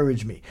to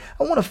encourage me.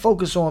 I want to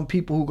focus on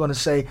people who are going to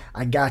say,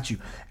 I got you.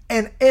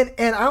 And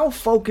I'll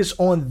focus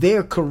on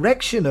their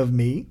correction of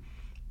me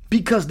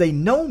because they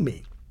know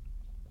me.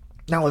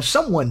 Now, if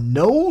someone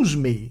knows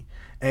me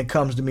and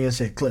comes to me and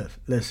says, Cliff,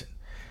 listen,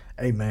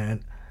 hey,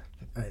 man,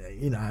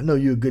 I know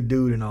you're a good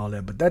dude and all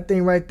that, but that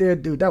thing right there,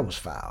 dude, that was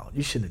foul.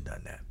 You shouldn't have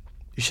done that.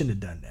 You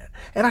shouldn't have done that.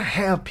 And I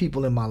have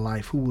people in my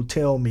life who will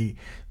tell me,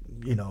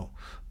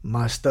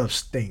 my stuff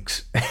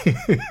stinks.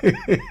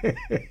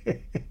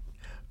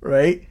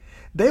 Right?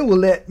 They will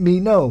let me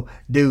know,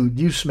 dude,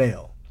 you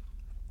smell.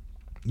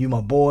 You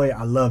my boy,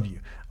 I love you.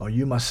 Or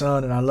you my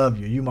son and I love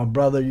you. You my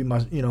brother,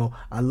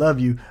 I love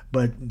you.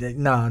 But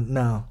nah,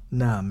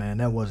 man,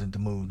 that wasn't the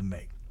move to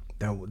make.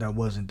 That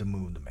wasn't the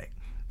move to make.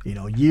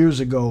 Years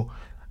ago,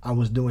 I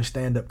was doing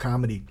stand-up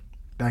comedy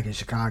back in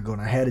Chicago,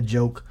 and I had a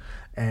joke,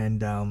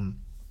 and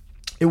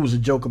it was a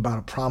joke about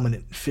a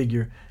prominent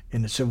figure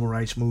in the civil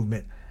rights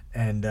movement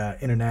and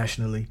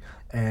internationally.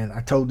 And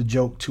I told the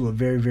joke to a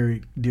very,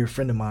 very dear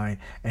friend of mine,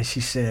 and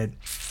she said,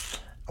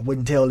 I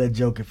wouldn't tell that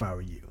joke if I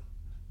were you.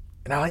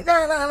 And I'm like,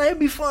 nah, it'd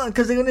be fun.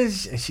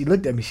 And she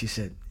looked at me, she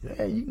said,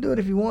 yeah, you can do it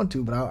if you want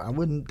to, but I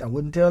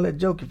wouldn't tell that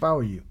joke if I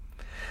were you.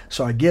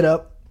 So I get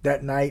up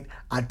that night,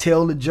 I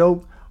tell the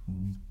joke,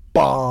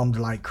 bombed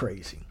like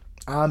crazy.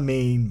 I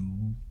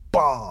mean,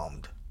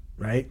 bombed,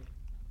 right?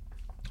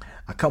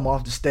 I come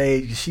off the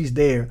stage, she's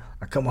there.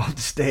 I come off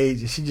the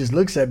stage and she just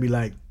looks at me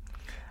like,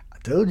 I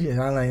told you.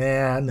 And I'm like,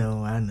 yeah, I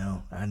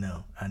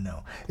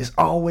know. It's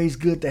always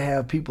good to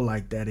have people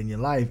like that in your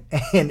life.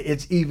 And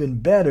it's even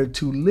better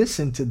to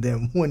listen to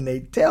them when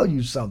they tell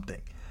you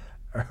something.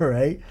 All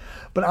right.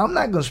 But I'm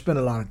not going to spend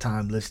a lot of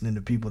time listening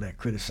to people that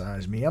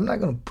criticize me. I'm not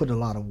going to put a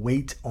lot of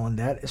weight on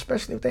that,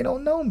 especially if they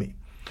don't know me.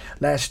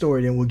 Last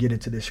story, then we'll get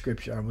into this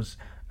scripture. I was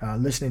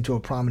listening to a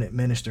prominent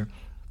minister,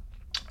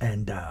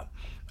 and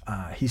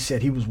he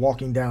said he was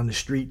walking down the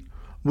street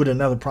with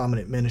another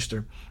prominent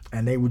minister,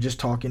 and they were just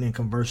talking and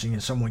conversing,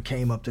 and someone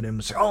came up to them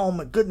and said, oh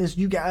my goodness,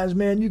 you guys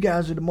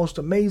are the most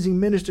amazing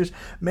ministers.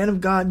 Man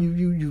of God,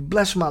 you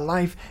blessed my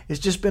life.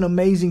 It's just been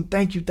amazing.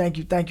 Thank you.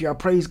 I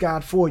praise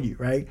God for you,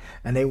 right?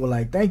 And they were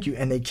like, thank you,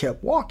 and they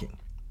kept walking.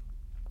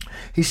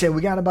 He said,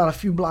 we got about a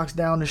few blocks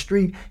down the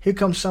street. Here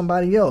comes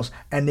somebody else.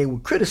 And they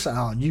would criticize,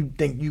 oh, you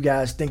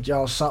guys think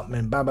y'all something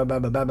and blah, blah, blah,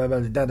 blah, blah, blah,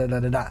 da, da, da,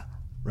 da, da,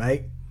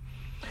 right?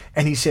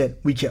 And he said,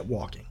 we kept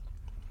walking.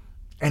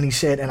 And he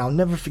said, and I'll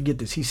never forget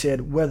this. He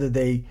said, whether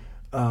they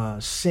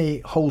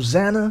say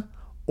Hosanna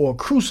or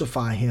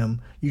crucify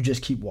him, you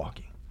just keep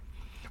walking.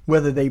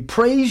 Whether they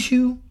praise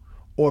you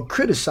or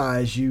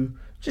criticize you,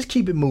 just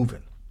keep it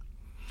moving.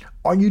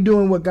 Are you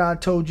doing what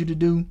God told you to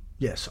do?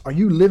 Yes. Are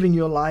you living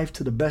your life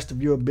to the best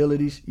of your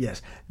abilities?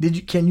 Yes. Do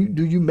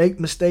you make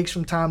mistakes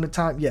from time to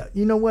time? Yeah.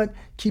 You know what?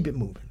 Keep it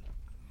moving.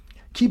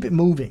 Keep it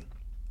moving.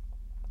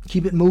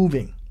 Keep it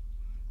moving.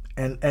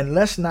 And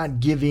let's not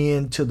give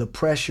in to the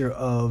pressure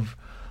of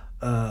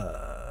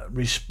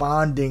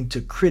responding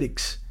to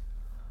critics,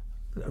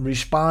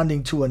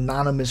 responding to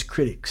anonymous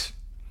critics.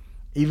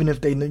 Even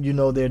if they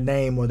know their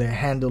name or their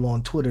handle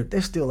on Twitter,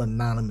 they're still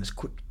anonymous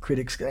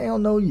critics. They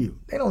don't know you.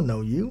 They don't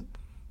know you.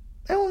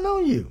 They don't know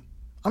you.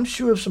 I'm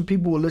sure if some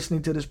people were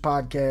listening to this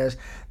podcast,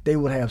 they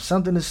would have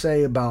something to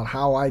say about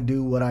how I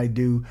do what I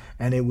do,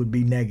 and it would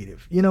be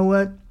negative. You know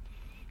what?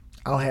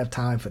 I don't have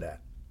time for that.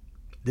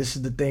 This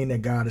is the thing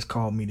that God has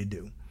called me to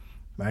do,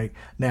 right?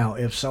 Now,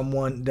 if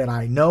someone that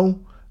I know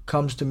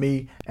comes to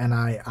me and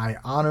I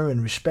honor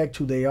and respect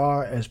who they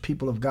are as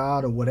people of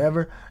God or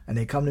whatever, and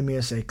they come to me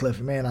and say, Cliff,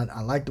 man,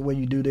 I like the way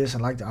you do this.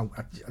 I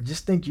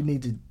just think you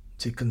need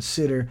to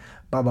consider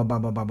blah, blah, blah,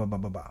 blah, blah, blah,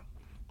 blah, blah.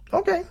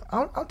 Okay,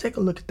 I'll take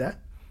a look at that.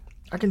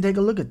 I can take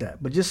a look at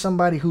that. But just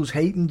somebody who's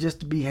hating just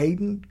to be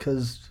hating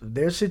because of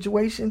their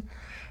situation,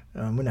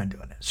 we're not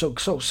doing that. So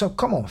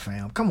come on,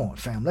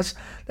 fam.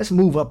 Let's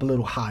move up a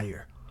little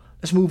higher.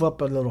 Let's move up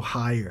a little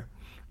higher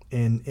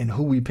in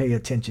who we pay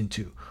attention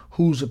to,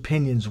 whose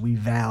opinions we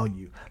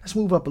value. Let's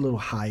move up a little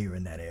higher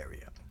in that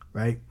area,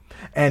 right?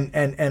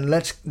 And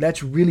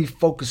let's really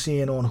focus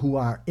in on who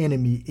our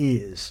enemy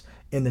is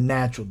in the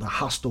natural, the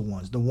hostile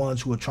ones, the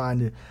ones who are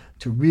trying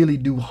to really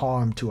do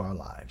harm to our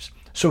lives.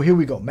 So here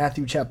we go,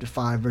 Matthew chapter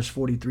 5, verse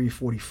 43,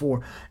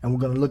 44, and we're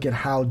going to look at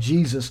how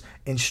Jesus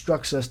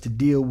instructs us to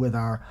deal with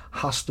our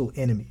hostile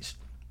enemies.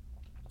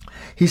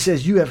 He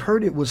says, you have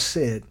heard it was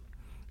said,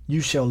 you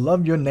shall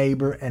love your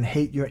neighbor and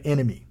hate your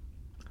enemy.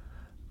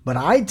 But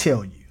I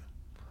tell you,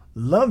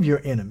 love your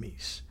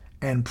enemies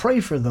and pray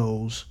for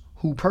those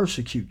who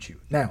persecute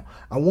you. Now,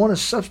 I want to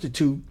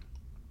substitute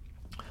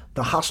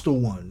the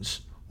hostile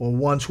ones or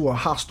ones who are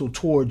hostile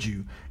towards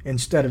you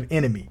instead of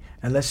enemy.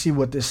 And let's see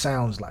what this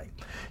sounds like.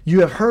 You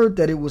have heard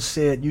that it was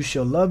said, you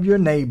shall love your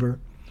neighbor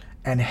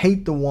and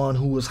hate the one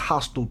who is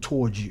hostile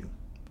towards you.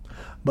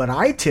 But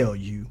I tell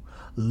you,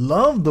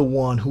 Love the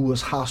one who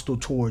is hostile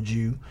towards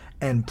you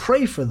and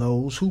pray for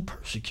those who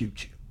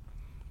persecute you.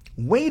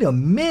 Wait a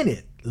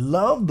minute.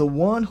 Love the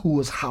one who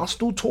is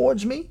hostile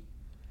towards me?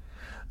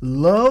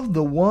 Love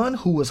the one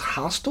who is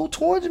hostile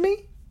towards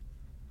me?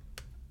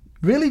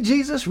 Really,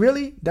 Jesus?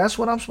 Really? That's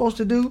what I'm supposed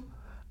to do?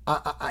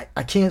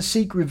 I can't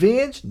seek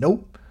revenge?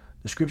 Nope.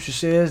 The scripture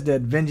says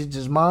that vengeance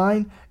is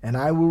mine and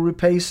I will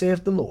repay,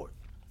 saith the Lord.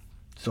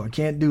 So I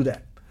can't do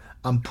that.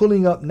 I'm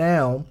pulling up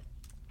now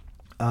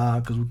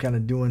because we're going to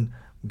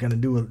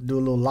do a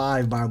little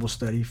live Bible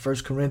study. 1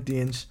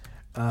 Corinthians,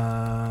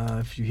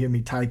 if you hear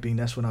me typing,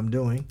 that's what I'm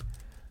doing.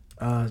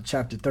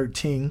 Chapter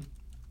 13,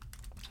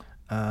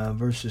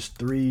 verses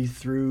 3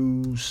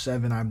 through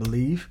 7, I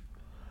believe.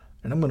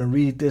 And I'm going to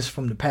read this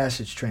from the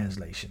Passage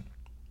translation,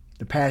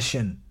 the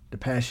Passion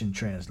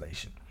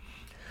translation.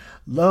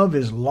 Love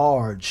is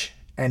large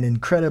and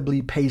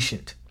incredibly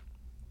patient.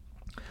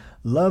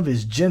 Love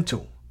is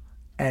gentle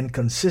and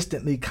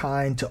consistently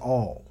kind to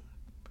all.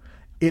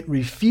 It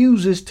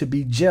refuses to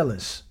be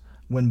jealous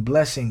when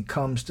blessing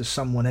comes to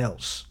someone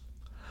else.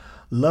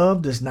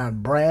 Love does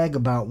not brag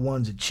about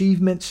one's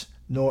achievements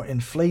nor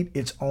inflate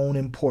its own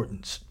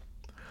importance.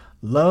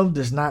 Love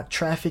does not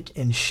traffic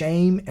in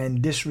shame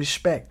and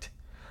disrespect,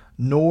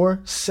 nor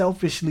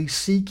selfishly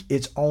seek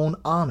its own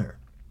honor.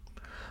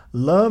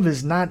 Love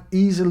is not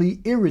easily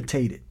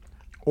irritated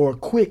or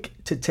quick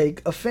to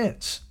take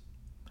offense.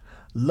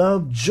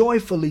 Love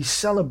joyfully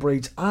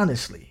celebrates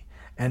honestly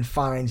and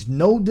finds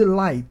no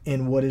delight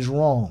in what is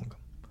wrong.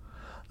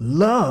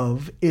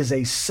 Love is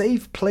a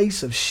safe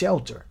place of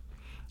shelter,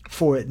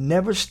 for it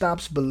never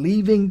stops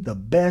believing the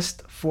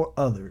best for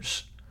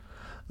others.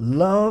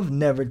 Love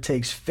never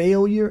takes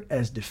failure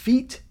as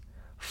defeat,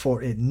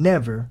 for it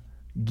never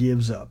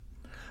gives up.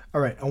 All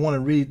right, I want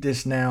to read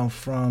this now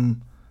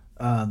from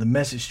the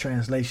Message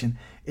translation.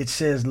 It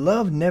says,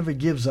 love never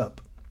gives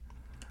up.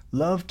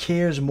 Love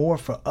cares more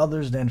for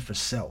others than for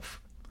self.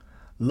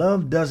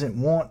 Love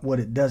doesn't want what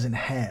it doesn't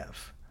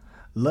have.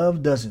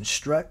 Love doesn't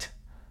strut,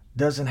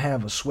 doesn't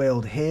have a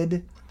swelled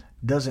head,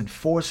 doesn't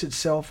force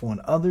itself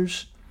on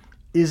others,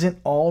 isn't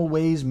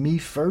always me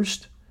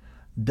first,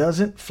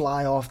 doesn't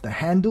fly off the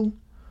handle,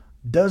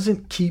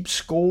 doesn't keep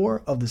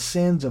score of the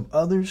sins of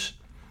others,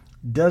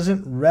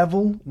 doesn't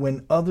revel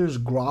when others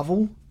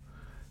grovel,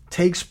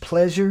 takes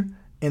pleasure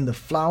in the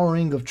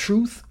flowering of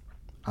truth.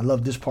 I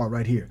love this part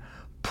right here.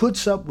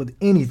 Puts up with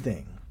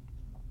anything.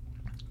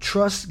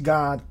 Trusts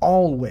God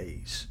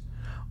always.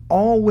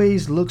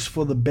 Always looks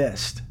for the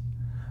best.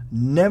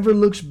 Never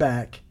looks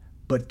back,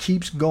 but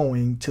keeps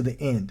going to the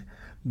end.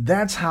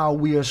 That's how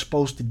we are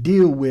supposed to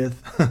deal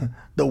with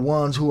the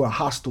ones who are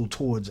hostile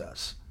towards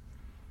us.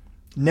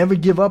 Never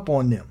give up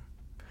on them.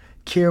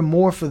 Care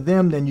more for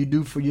them than you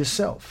do for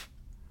yourself.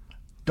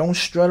 Don't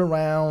strut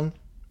around.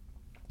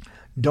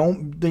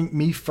 Don't think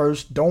me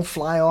first. Don't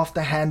fly off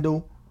the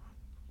handle,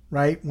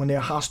 right? When they're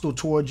hostile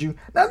towards you.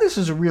 Now, this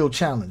is a real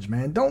challenge,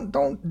 man.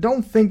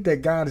 Don't think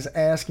that God is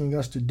asking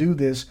us to do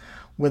this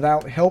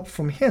without help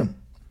from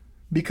him,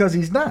 because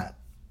he's not.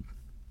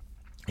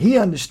 He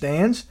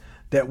understands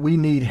that we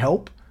need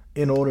help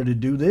in order to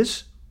do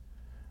this.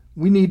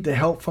 We need the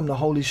help from the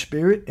Holy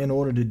Spirit in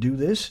order to do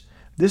this.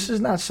 This is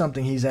not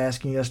something he's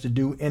asking us to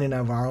do in and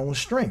of our own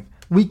strength.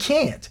 We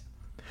can't.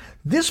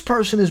 This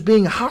person is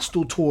being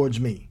hostile towards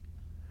me,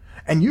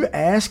 and you're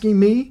asking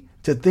me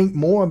to think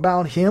more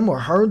about him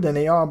or her than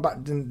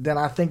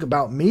I think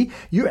about me.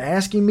 You're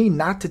asking me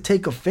not to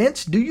take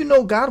offense. Do you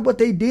know, God, what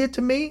they did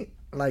to me?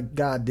 Like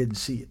God didn't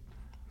see it.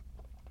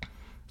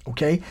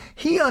 Okay?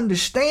 He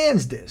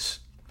understands this,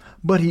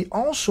 but he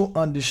also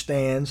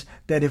understands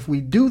that if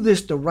we do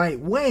this the right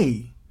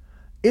way,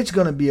 it's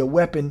going to be a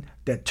weapon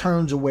that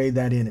turns away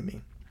that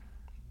enemy.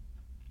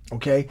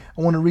 Okay?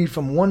 I want to read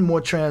from one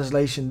more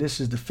translation. This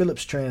is the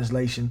Phillips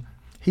translation.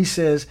 He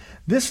says,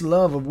 this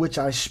love of which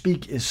I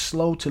speak is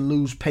slow to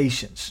lose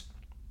patience.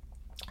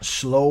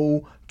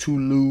 Slow to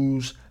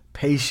lose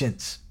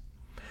patience.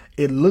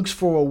 It looks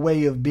for a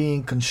way of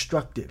being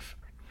constructive.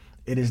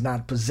 It is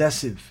not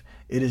possessive.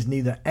 It is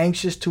neither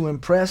anxious to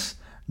impress,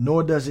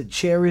 nor does it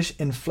cherish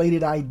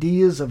inflated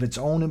ideas of its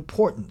own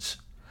importance.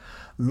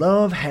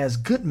 Love has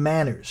good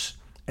manners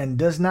and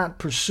does not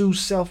pursue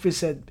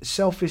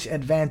selfish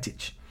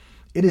advantage.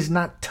 It is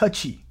not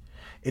touchy.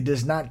 It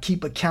does not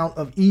keep account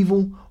of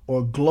evil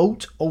or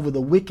gloat over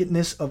the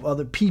wickedness of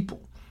other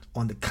people.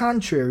 On the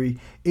contrary,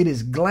 it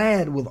is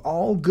glad with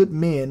all good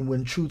men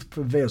when truth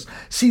prevails.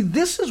 See,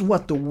 this is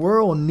what the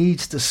world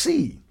needs to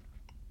see.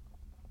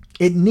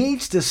 It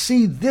needs to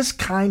see this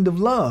kind of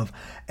love,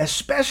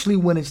 especially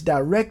when it's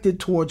directed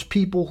towards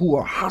people who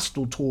are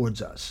hostile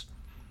towards us.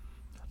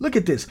 Look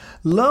at this.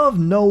 Love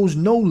knows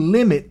no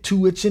limit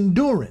to its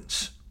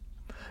endurance,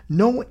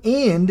 no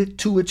end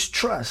to its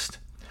trust,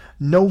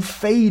 no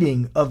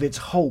fading of its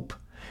hope.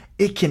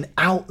 It can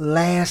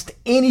outlast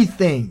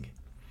anything.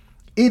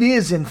 It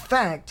is, in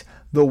fact,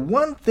 the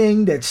one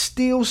thing that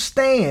still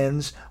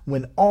stands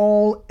when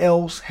all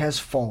else has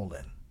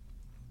fallen.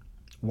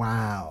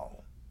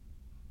 Wow.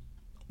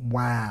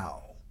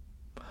 Wow.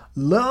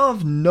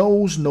 Love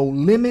knows no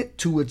limit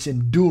to its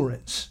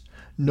endurance,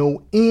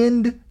 no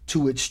end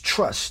to its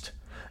trust,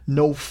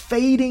 no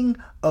fading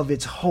of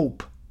its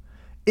hope.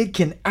 It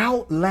can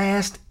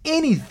outlast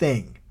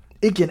anything.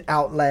 It can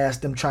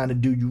outlast them trying to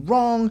do you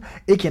wrong.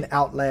 It can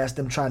outlast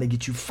them trying to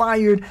get you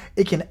fired.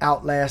 It can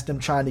outlast them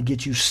trying to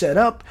get you set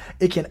up.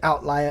 It can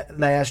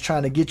outlast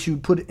trying to get you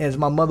put, as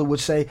my mother would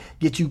say,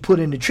 get you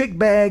put in the trick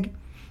bag.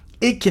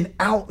 It can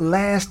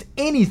outlast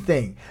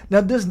anything.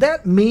 Now, does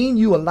that mean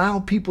you allow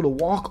people to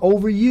walk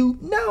over you?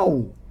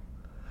 No.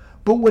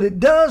 But what it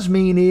does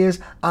mean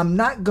is I'm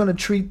not going to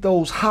treat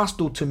those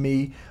hostile to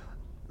me.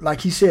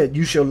 Like he said,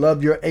 you shall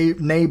love your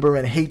neighbor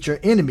and hate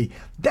your enemy.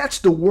 That's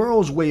the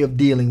world's way of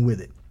dealing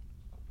with it.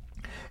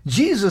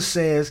 Jesus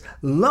says,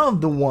 love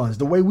the ones,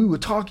 the way we were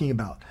talking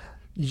about.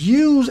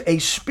 Use a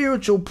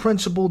spiritual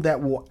principle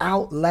that will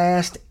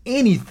outlast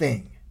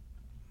anything.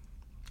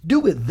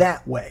 Do it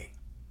that way,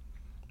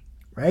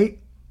 right?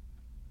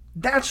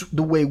 That's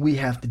the way we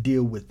have to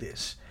deal with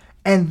this.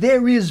 And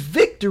there is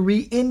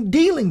victory in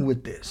dealing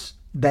with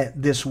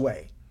this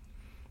way.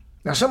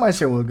 Now, somebody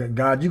say, well,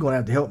 God, you're going to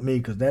have to help me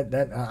because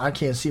that I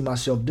can't see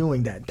myself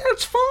doing that.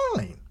 That's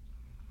fine.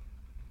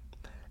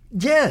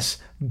 Yes,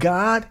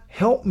 God,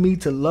 help me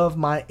to love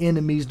my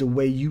enemies the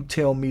way you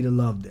tell me to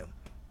love them.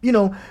 You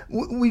know,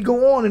 we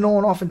go on and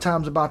on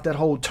oftentimes about that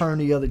whole turn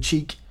the other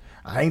cheek.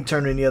 I ain't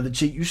turning the other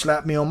cheek. You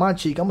slap me on my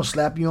cheek, I'm going to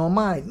slap you on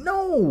mine.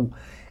 No,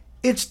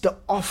 it's the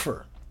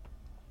offer.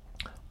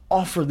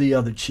 Offer the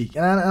other cheek.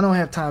 And I don't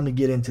have time to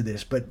get into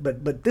this,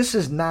 but this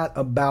is not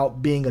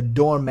about being a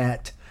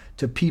doormat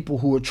to people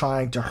who are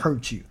trying to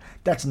hurt you.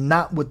 That's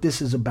not what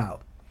this is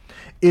about.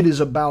 It is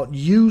about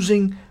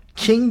using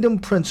kingdom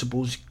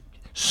principles,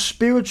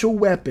 spiritual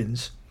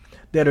weapons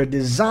that are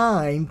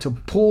designed to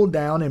pull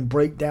down and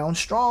break down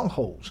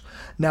strongholds.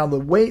 Now, the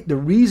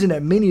reason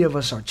that many of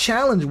us are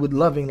challenged with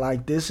loving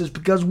like this is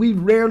because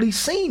we've rarely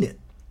seen it.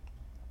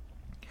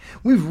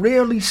 We've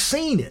rarely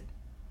seen it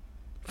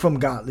from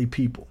godly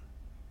people.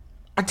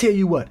 I tell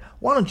you what,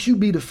 why don't you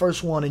be the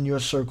first one in your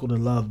circle to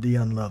love the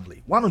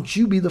unlovely? Why don't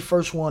you be the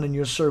first one in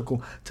your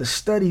circle to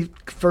study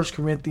 1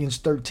 Corinthians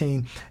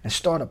 13 and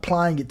start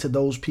applying it to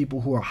those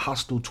people who are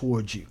hostile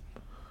towards you?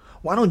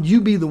 Why don't you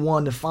be the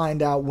one to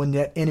find out when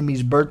that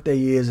enemy's birthday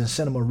is and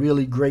send them a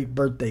really great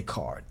birthday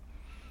card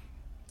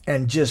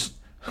and just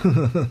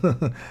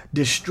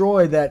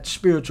destroy that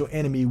spiritual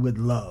enemy with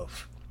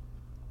love?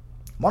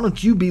 Why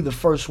don't you be the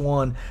first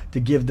one to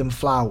give them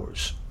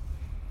flowers?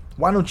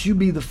 Why don't you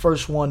be the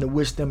first one to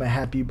wish them a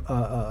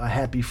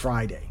happy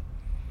Friday?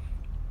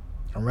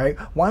 All right.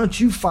 Why don't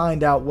you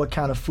find out what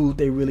kind of food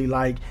they really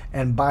like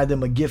and buy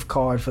them a gift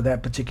card for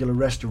that particular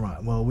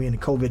restaurant? Well, we're in the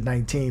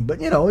COVID-19, but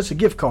it's a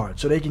gift card,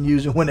 so they can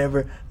use it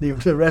whenever the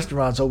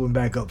restaurants open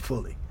back up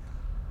fully.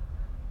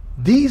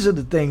 These are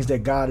the things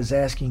that God is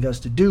asking us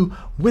to do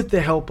with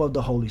the help of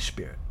the Holy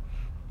Spirit.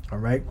 All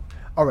right.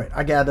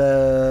 I got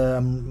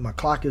my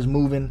clock is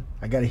moving.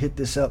 I got to hit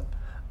this up.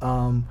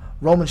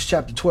 Romans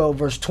chapter 12,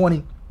 verse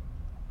 20.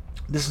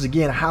 This is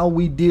again how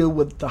we deal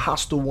with the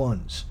hostile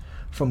ones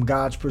from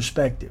God's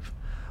perspective.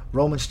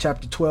 Romans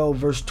chapter 12,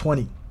 verse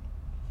 20.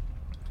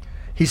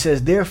 He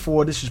says,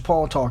 therefore, this is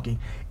Paul talking,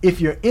 if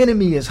your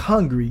enemy is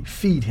hungry,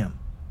 feed him.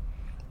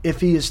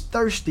 If he is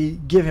thirsty,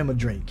 give him a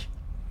drink.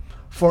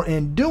 For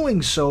in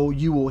doing so,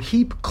 you will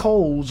heap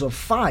coals of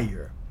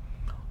fire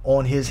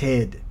on his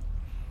head.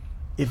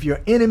 If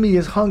your enemy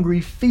is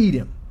hungry, feed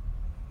him.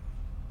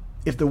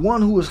 If the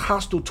one who is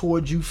hostile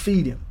towards you,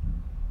 feed him.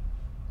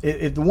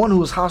 If the one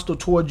who is hostile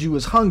towards you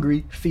is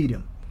hungry, feed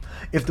him.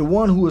 If the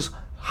one who is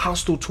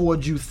hostile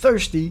towards you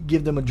thirsty,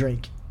 give them a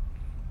drink.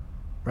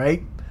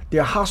 Right?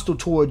 They're hostile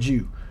towards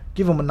you.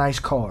 Give them a nice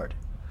card.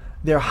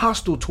 They're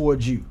hostile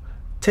towards you.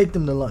 Take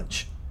them to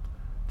lunch.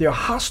 They're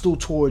hostile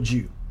towards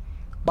you.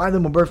 Buy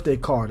them a birthday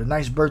card, a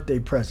nice birthday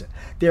present.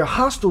 They're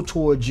hostile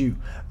towards you.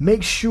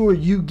 Make sure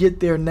you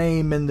get their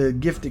name in the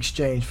gift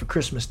exchange for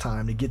Christmas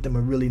time to get them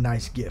a really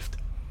nice gift.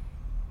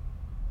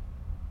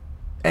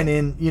 And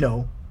then,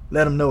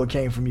 let them know it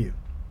came from you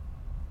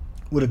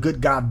with a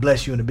good God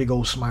bless you and a big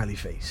old smiley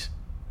face.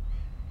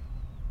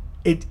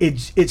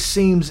 It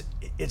seems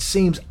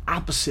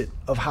opposite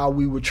of how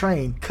we were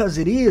trained, because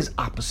it is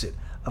opposite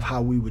of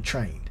how we were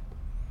trained.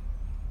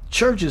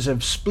 Churches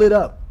have split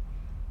up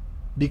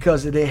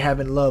because they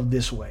haven't loved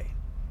this way.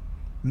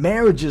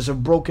 Marriages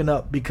have broken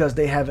up because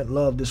they haven't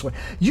loved this way.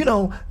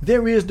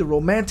 There is the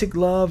romantic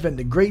love and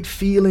the great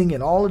feeling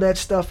and all of that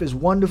stuff is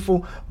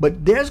wonderful,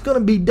 but there's going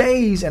to be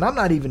days, and I'm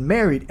not even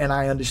married, and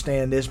I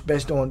understand this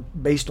based on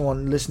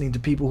listening to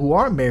people who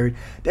are married.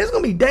 There's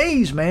going to be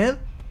days, man,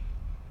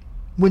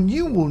 when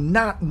you will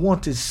not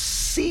want to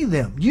see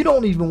them. You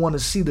don't even want to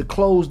see the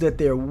clothes that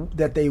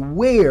they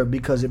wear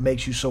because it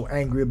makes you so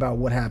angry about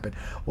what happened,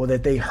 or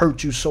that they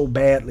hurt you so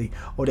badly,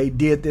 or they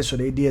did this or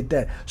they did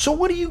that. So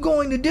what are you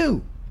going to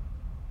do?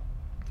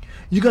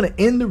 You're going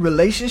to end the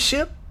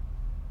relationship,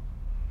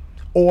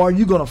 or are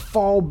you going to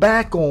fall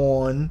back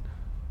on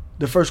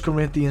the 1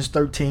 Corinthians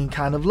 13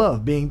 kind of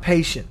love, being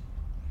patient,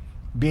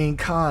 being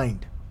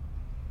kind,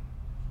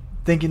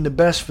 thinking the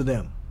best for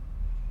them?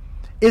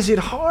 Is it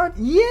hard?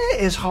 Yeah,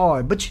 it's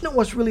hard. But you know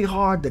what's really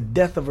hard? The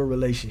death of a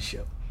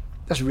relationship.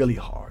 That's really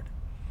hard.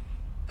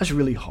 That's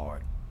really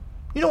hard.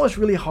 You know what's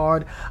really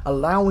hard?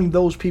 Allowing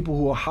those people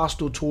who are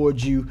hostile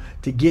towards you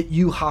to get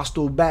you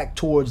hostile back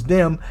towards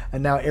them,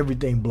 and now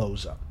everything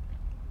blows up.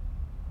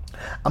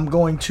 I'm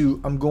going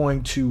to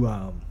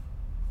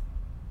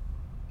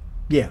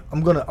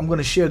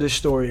share this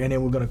story, and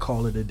then we're gonna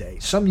call it a day.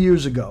 Some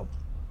years ago,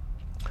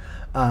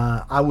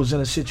 I was in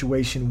a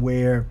situation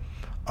where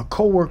a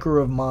coworker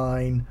of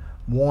mine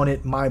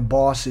wanted my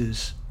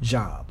boss's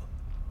job,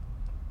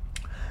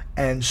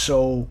 and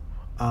so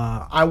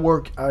I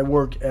work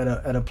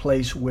at a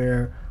place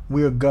where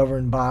we are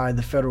governed by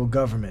the federal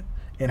government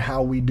in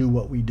how we do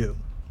what we do,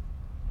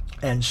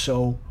 and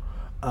so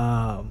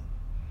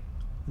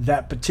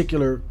that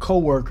particular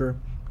coworker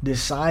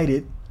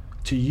decided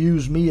to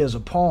use me as a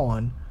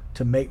pawn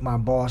to make my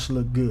boss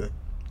look good,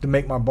 to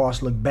make my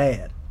boss look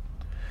bad.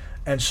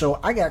 And so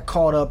I got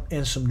caught up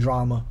in some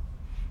drama.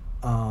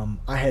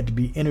 I had to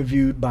be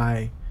interviewed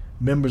by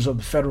members of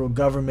the federal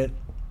government.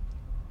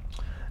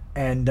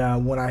 And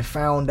when I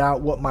found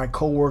out what my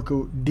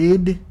coworker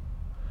did,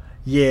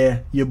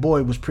 yeah, your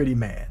boy was pretty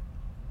mad.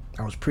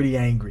 I was pretty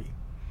angry.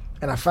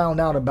 And I found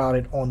out about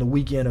it on the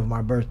weekend of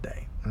my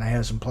birthday. And I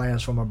had some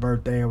plans for my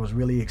birthday. I was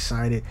really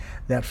excited.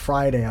 That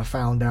Friday, I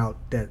found out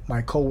that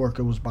my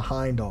coworker was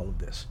behind all of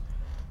this.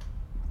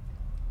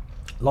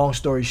 Long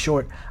story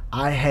short,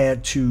 I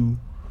had to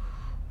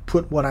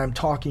put what I'm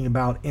talking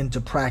about into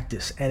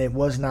practice. And it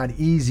was not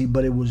easy,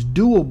 but it was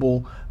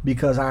doable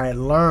because I had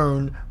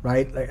learned,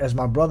 right, as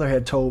my brother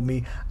had told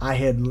me, I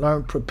had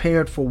learned,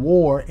 prepared for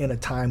war in a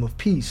time of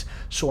peace.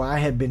 So I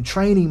had been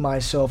training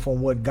myself on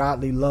what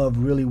godly love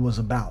really was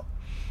about,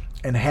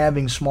 and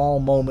having small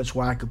moments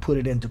where I could put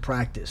it into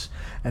practice.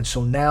 And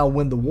so now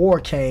when the war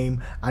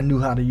came, I knew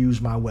how to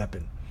use my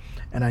weapon.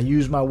 And I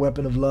used my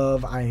weapon of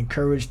love. I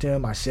encouraged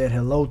him. I said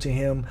hello to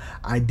him.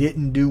 I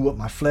didn't do what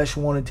my flesh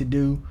wanted to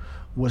do,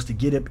 was to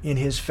get up in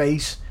his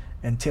face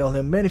and tell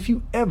him, man, if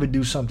you ever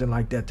do something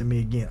like that to me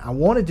again. I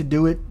wanted to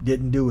do it,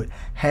 didn't do it.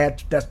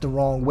 That's the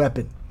wrong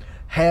weapon.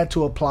 Had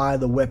to apply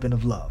the weapon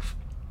of love.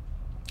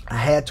 I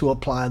had to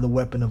apply the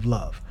weapon of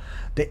love.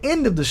 The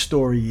end of the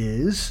story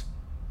is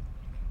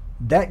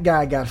that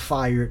guy got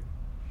fired,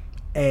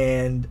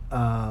 and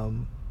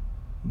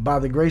by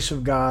the grace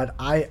of God,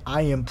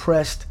 I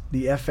impressed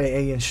the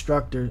FAA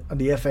instructor,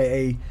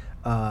 the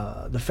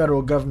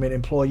federal government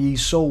employee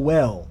so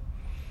well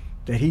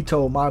that he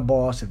told my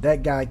boss, if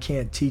that guy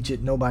can't teach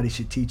it, nobody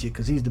should teach it,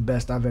 because he's the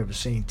best I've ever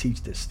seen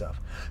teach this stuff.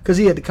 Because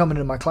he had to come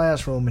into my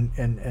classroom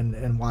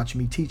and watch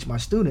me teach my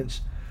students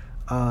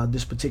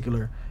this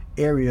particular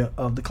area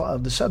of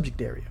the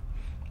subject area.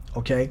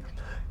 Okay.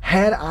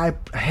 Had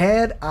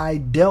I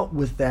dealt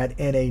with that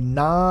in a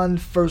non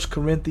 1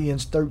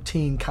 Corinthians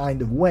 13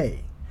 kind of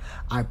way,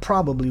 I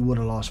probably would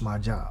have lost my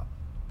job.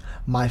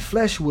 My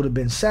flesh would have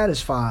been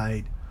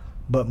satisfied,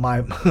 but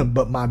my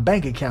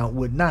bank account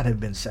would not have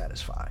been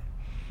satisfied.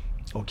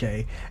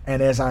 Okay?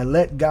 And as I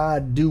let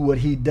God do what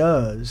he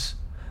does,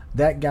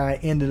 that guy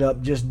ended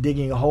up just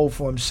digging a hole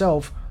for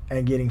himself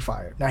and getting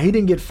fired. Now, he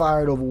didn't get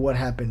fired over what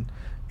happened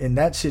in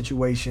that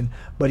situation,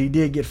 but he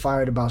did get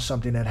fired about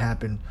something that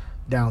happened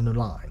down the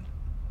line,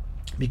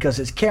 because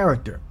his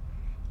character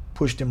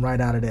pushed him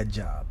right out of that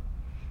job.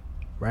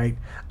 Right?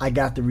 I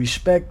got the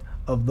respect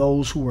of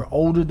those who were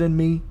older than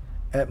me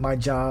at my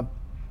job,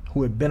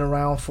 who had been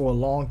around for a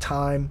long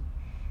time,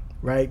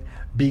 right?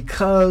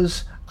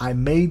 Because I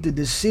made the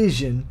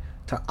decision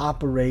to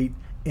operate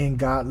in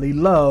godly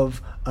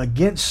love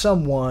against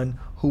someone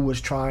who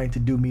was trying to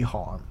do me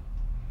harm,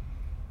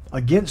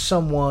 against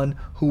someone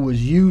who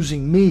was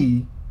using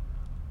me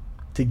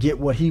to get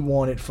what he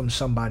wanted from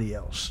somebody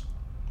else.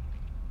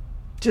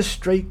 Just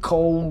straight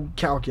cold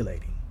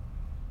calculating.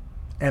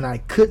 And I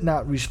could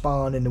not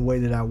respond in the way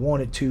that I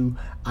wanted to.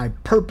 I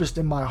purposed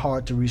in my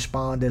heart to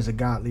respond as a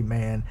godly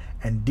man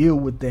and deal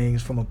with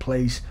things from a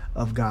place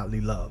of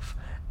godly love.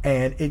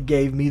 And it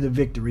gave me the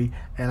victory.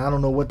 And I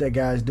don't know what that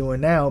guy's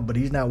doing now, but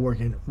he's not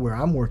working where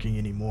I'm working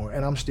anymore,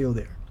 and I'm still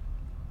there.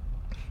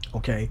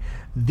 Okay?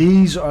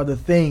 These are the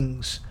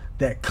things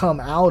that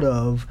come out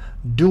of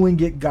doing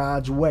it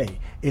God's way.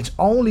 It's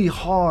only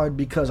hard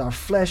because our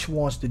flesh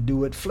wants to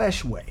do it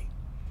flesh way.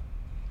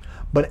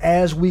 But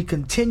as we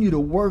continue to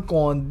work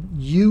on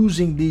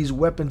using these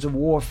weapons of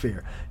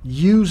warfare,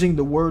 using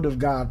the word of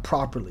God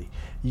properly,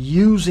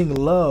 using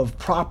love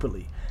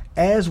properly,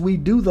 as we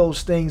do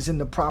those things in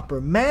the proper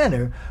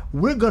manner,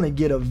 we're going to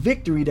get a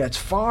victory that's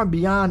far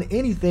beyond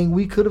anything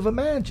we could have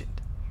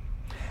imagined.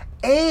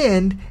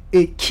 And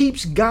it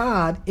keeps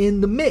God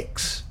in the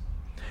mix.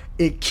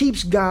 It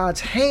keeps God's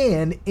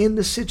hand in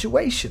the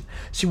situation.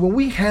 See, when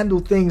we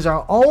handle things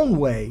our own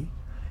way,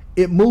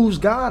 it moves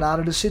God out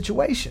of the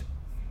situation.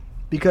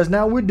 Because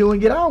now we're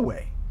doing it our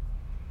way.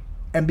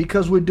 And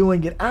because we're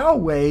doing it our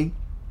way,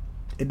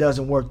 it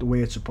doesn't work the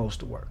way it's supposed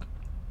to work.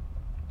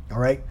 All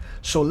right?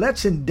 So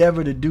let's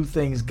endeavor to do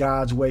things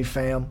God's way,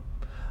 fam.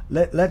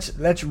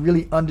 Let's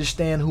really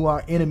understand who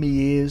our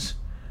enemy is,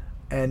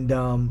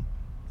 and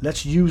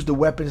Let's use the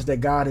weapons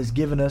that God has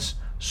given us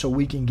so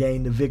we can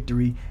gain the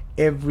victory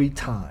every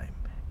time.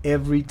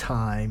 Every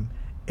time.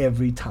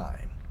 Every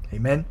time.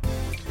 Amen.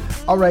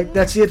 All right,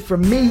 that's it for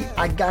me.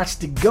 I got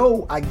to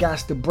go. I got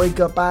to break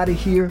up out of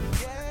here.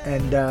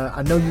 And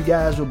I know you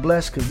guys were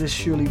blessed because this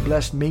surely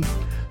blessed me.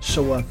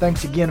 So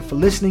thanks again for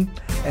listening,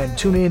 and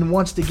tune in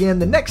once again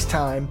the next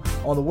time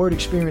on the Word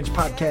Experience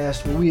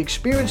podcast, where we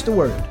experience the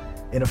Word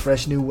in a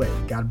fresh new way.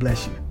 God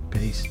bless you.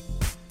 Peace.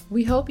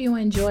 We hope you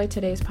enjoyed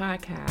today's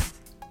podcast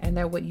and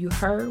that what you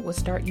heard will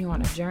start you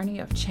on a journey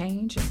of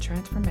change and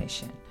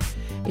transformation.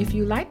 If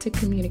you'd like to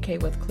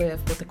communicate with Cliff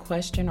with a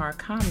question or a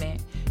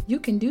comment, you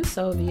can do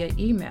so via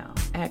email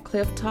at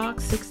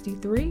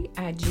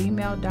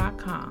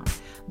clifftalks63@gmail.com.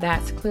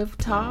 That's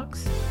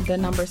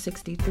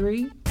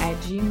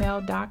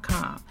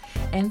clifftalks63@gmail.com.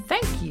 And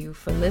thank you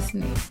for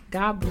listening.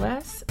 God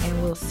bless,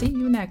 and we'll see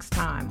you next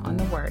time on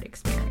the Word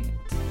Experience.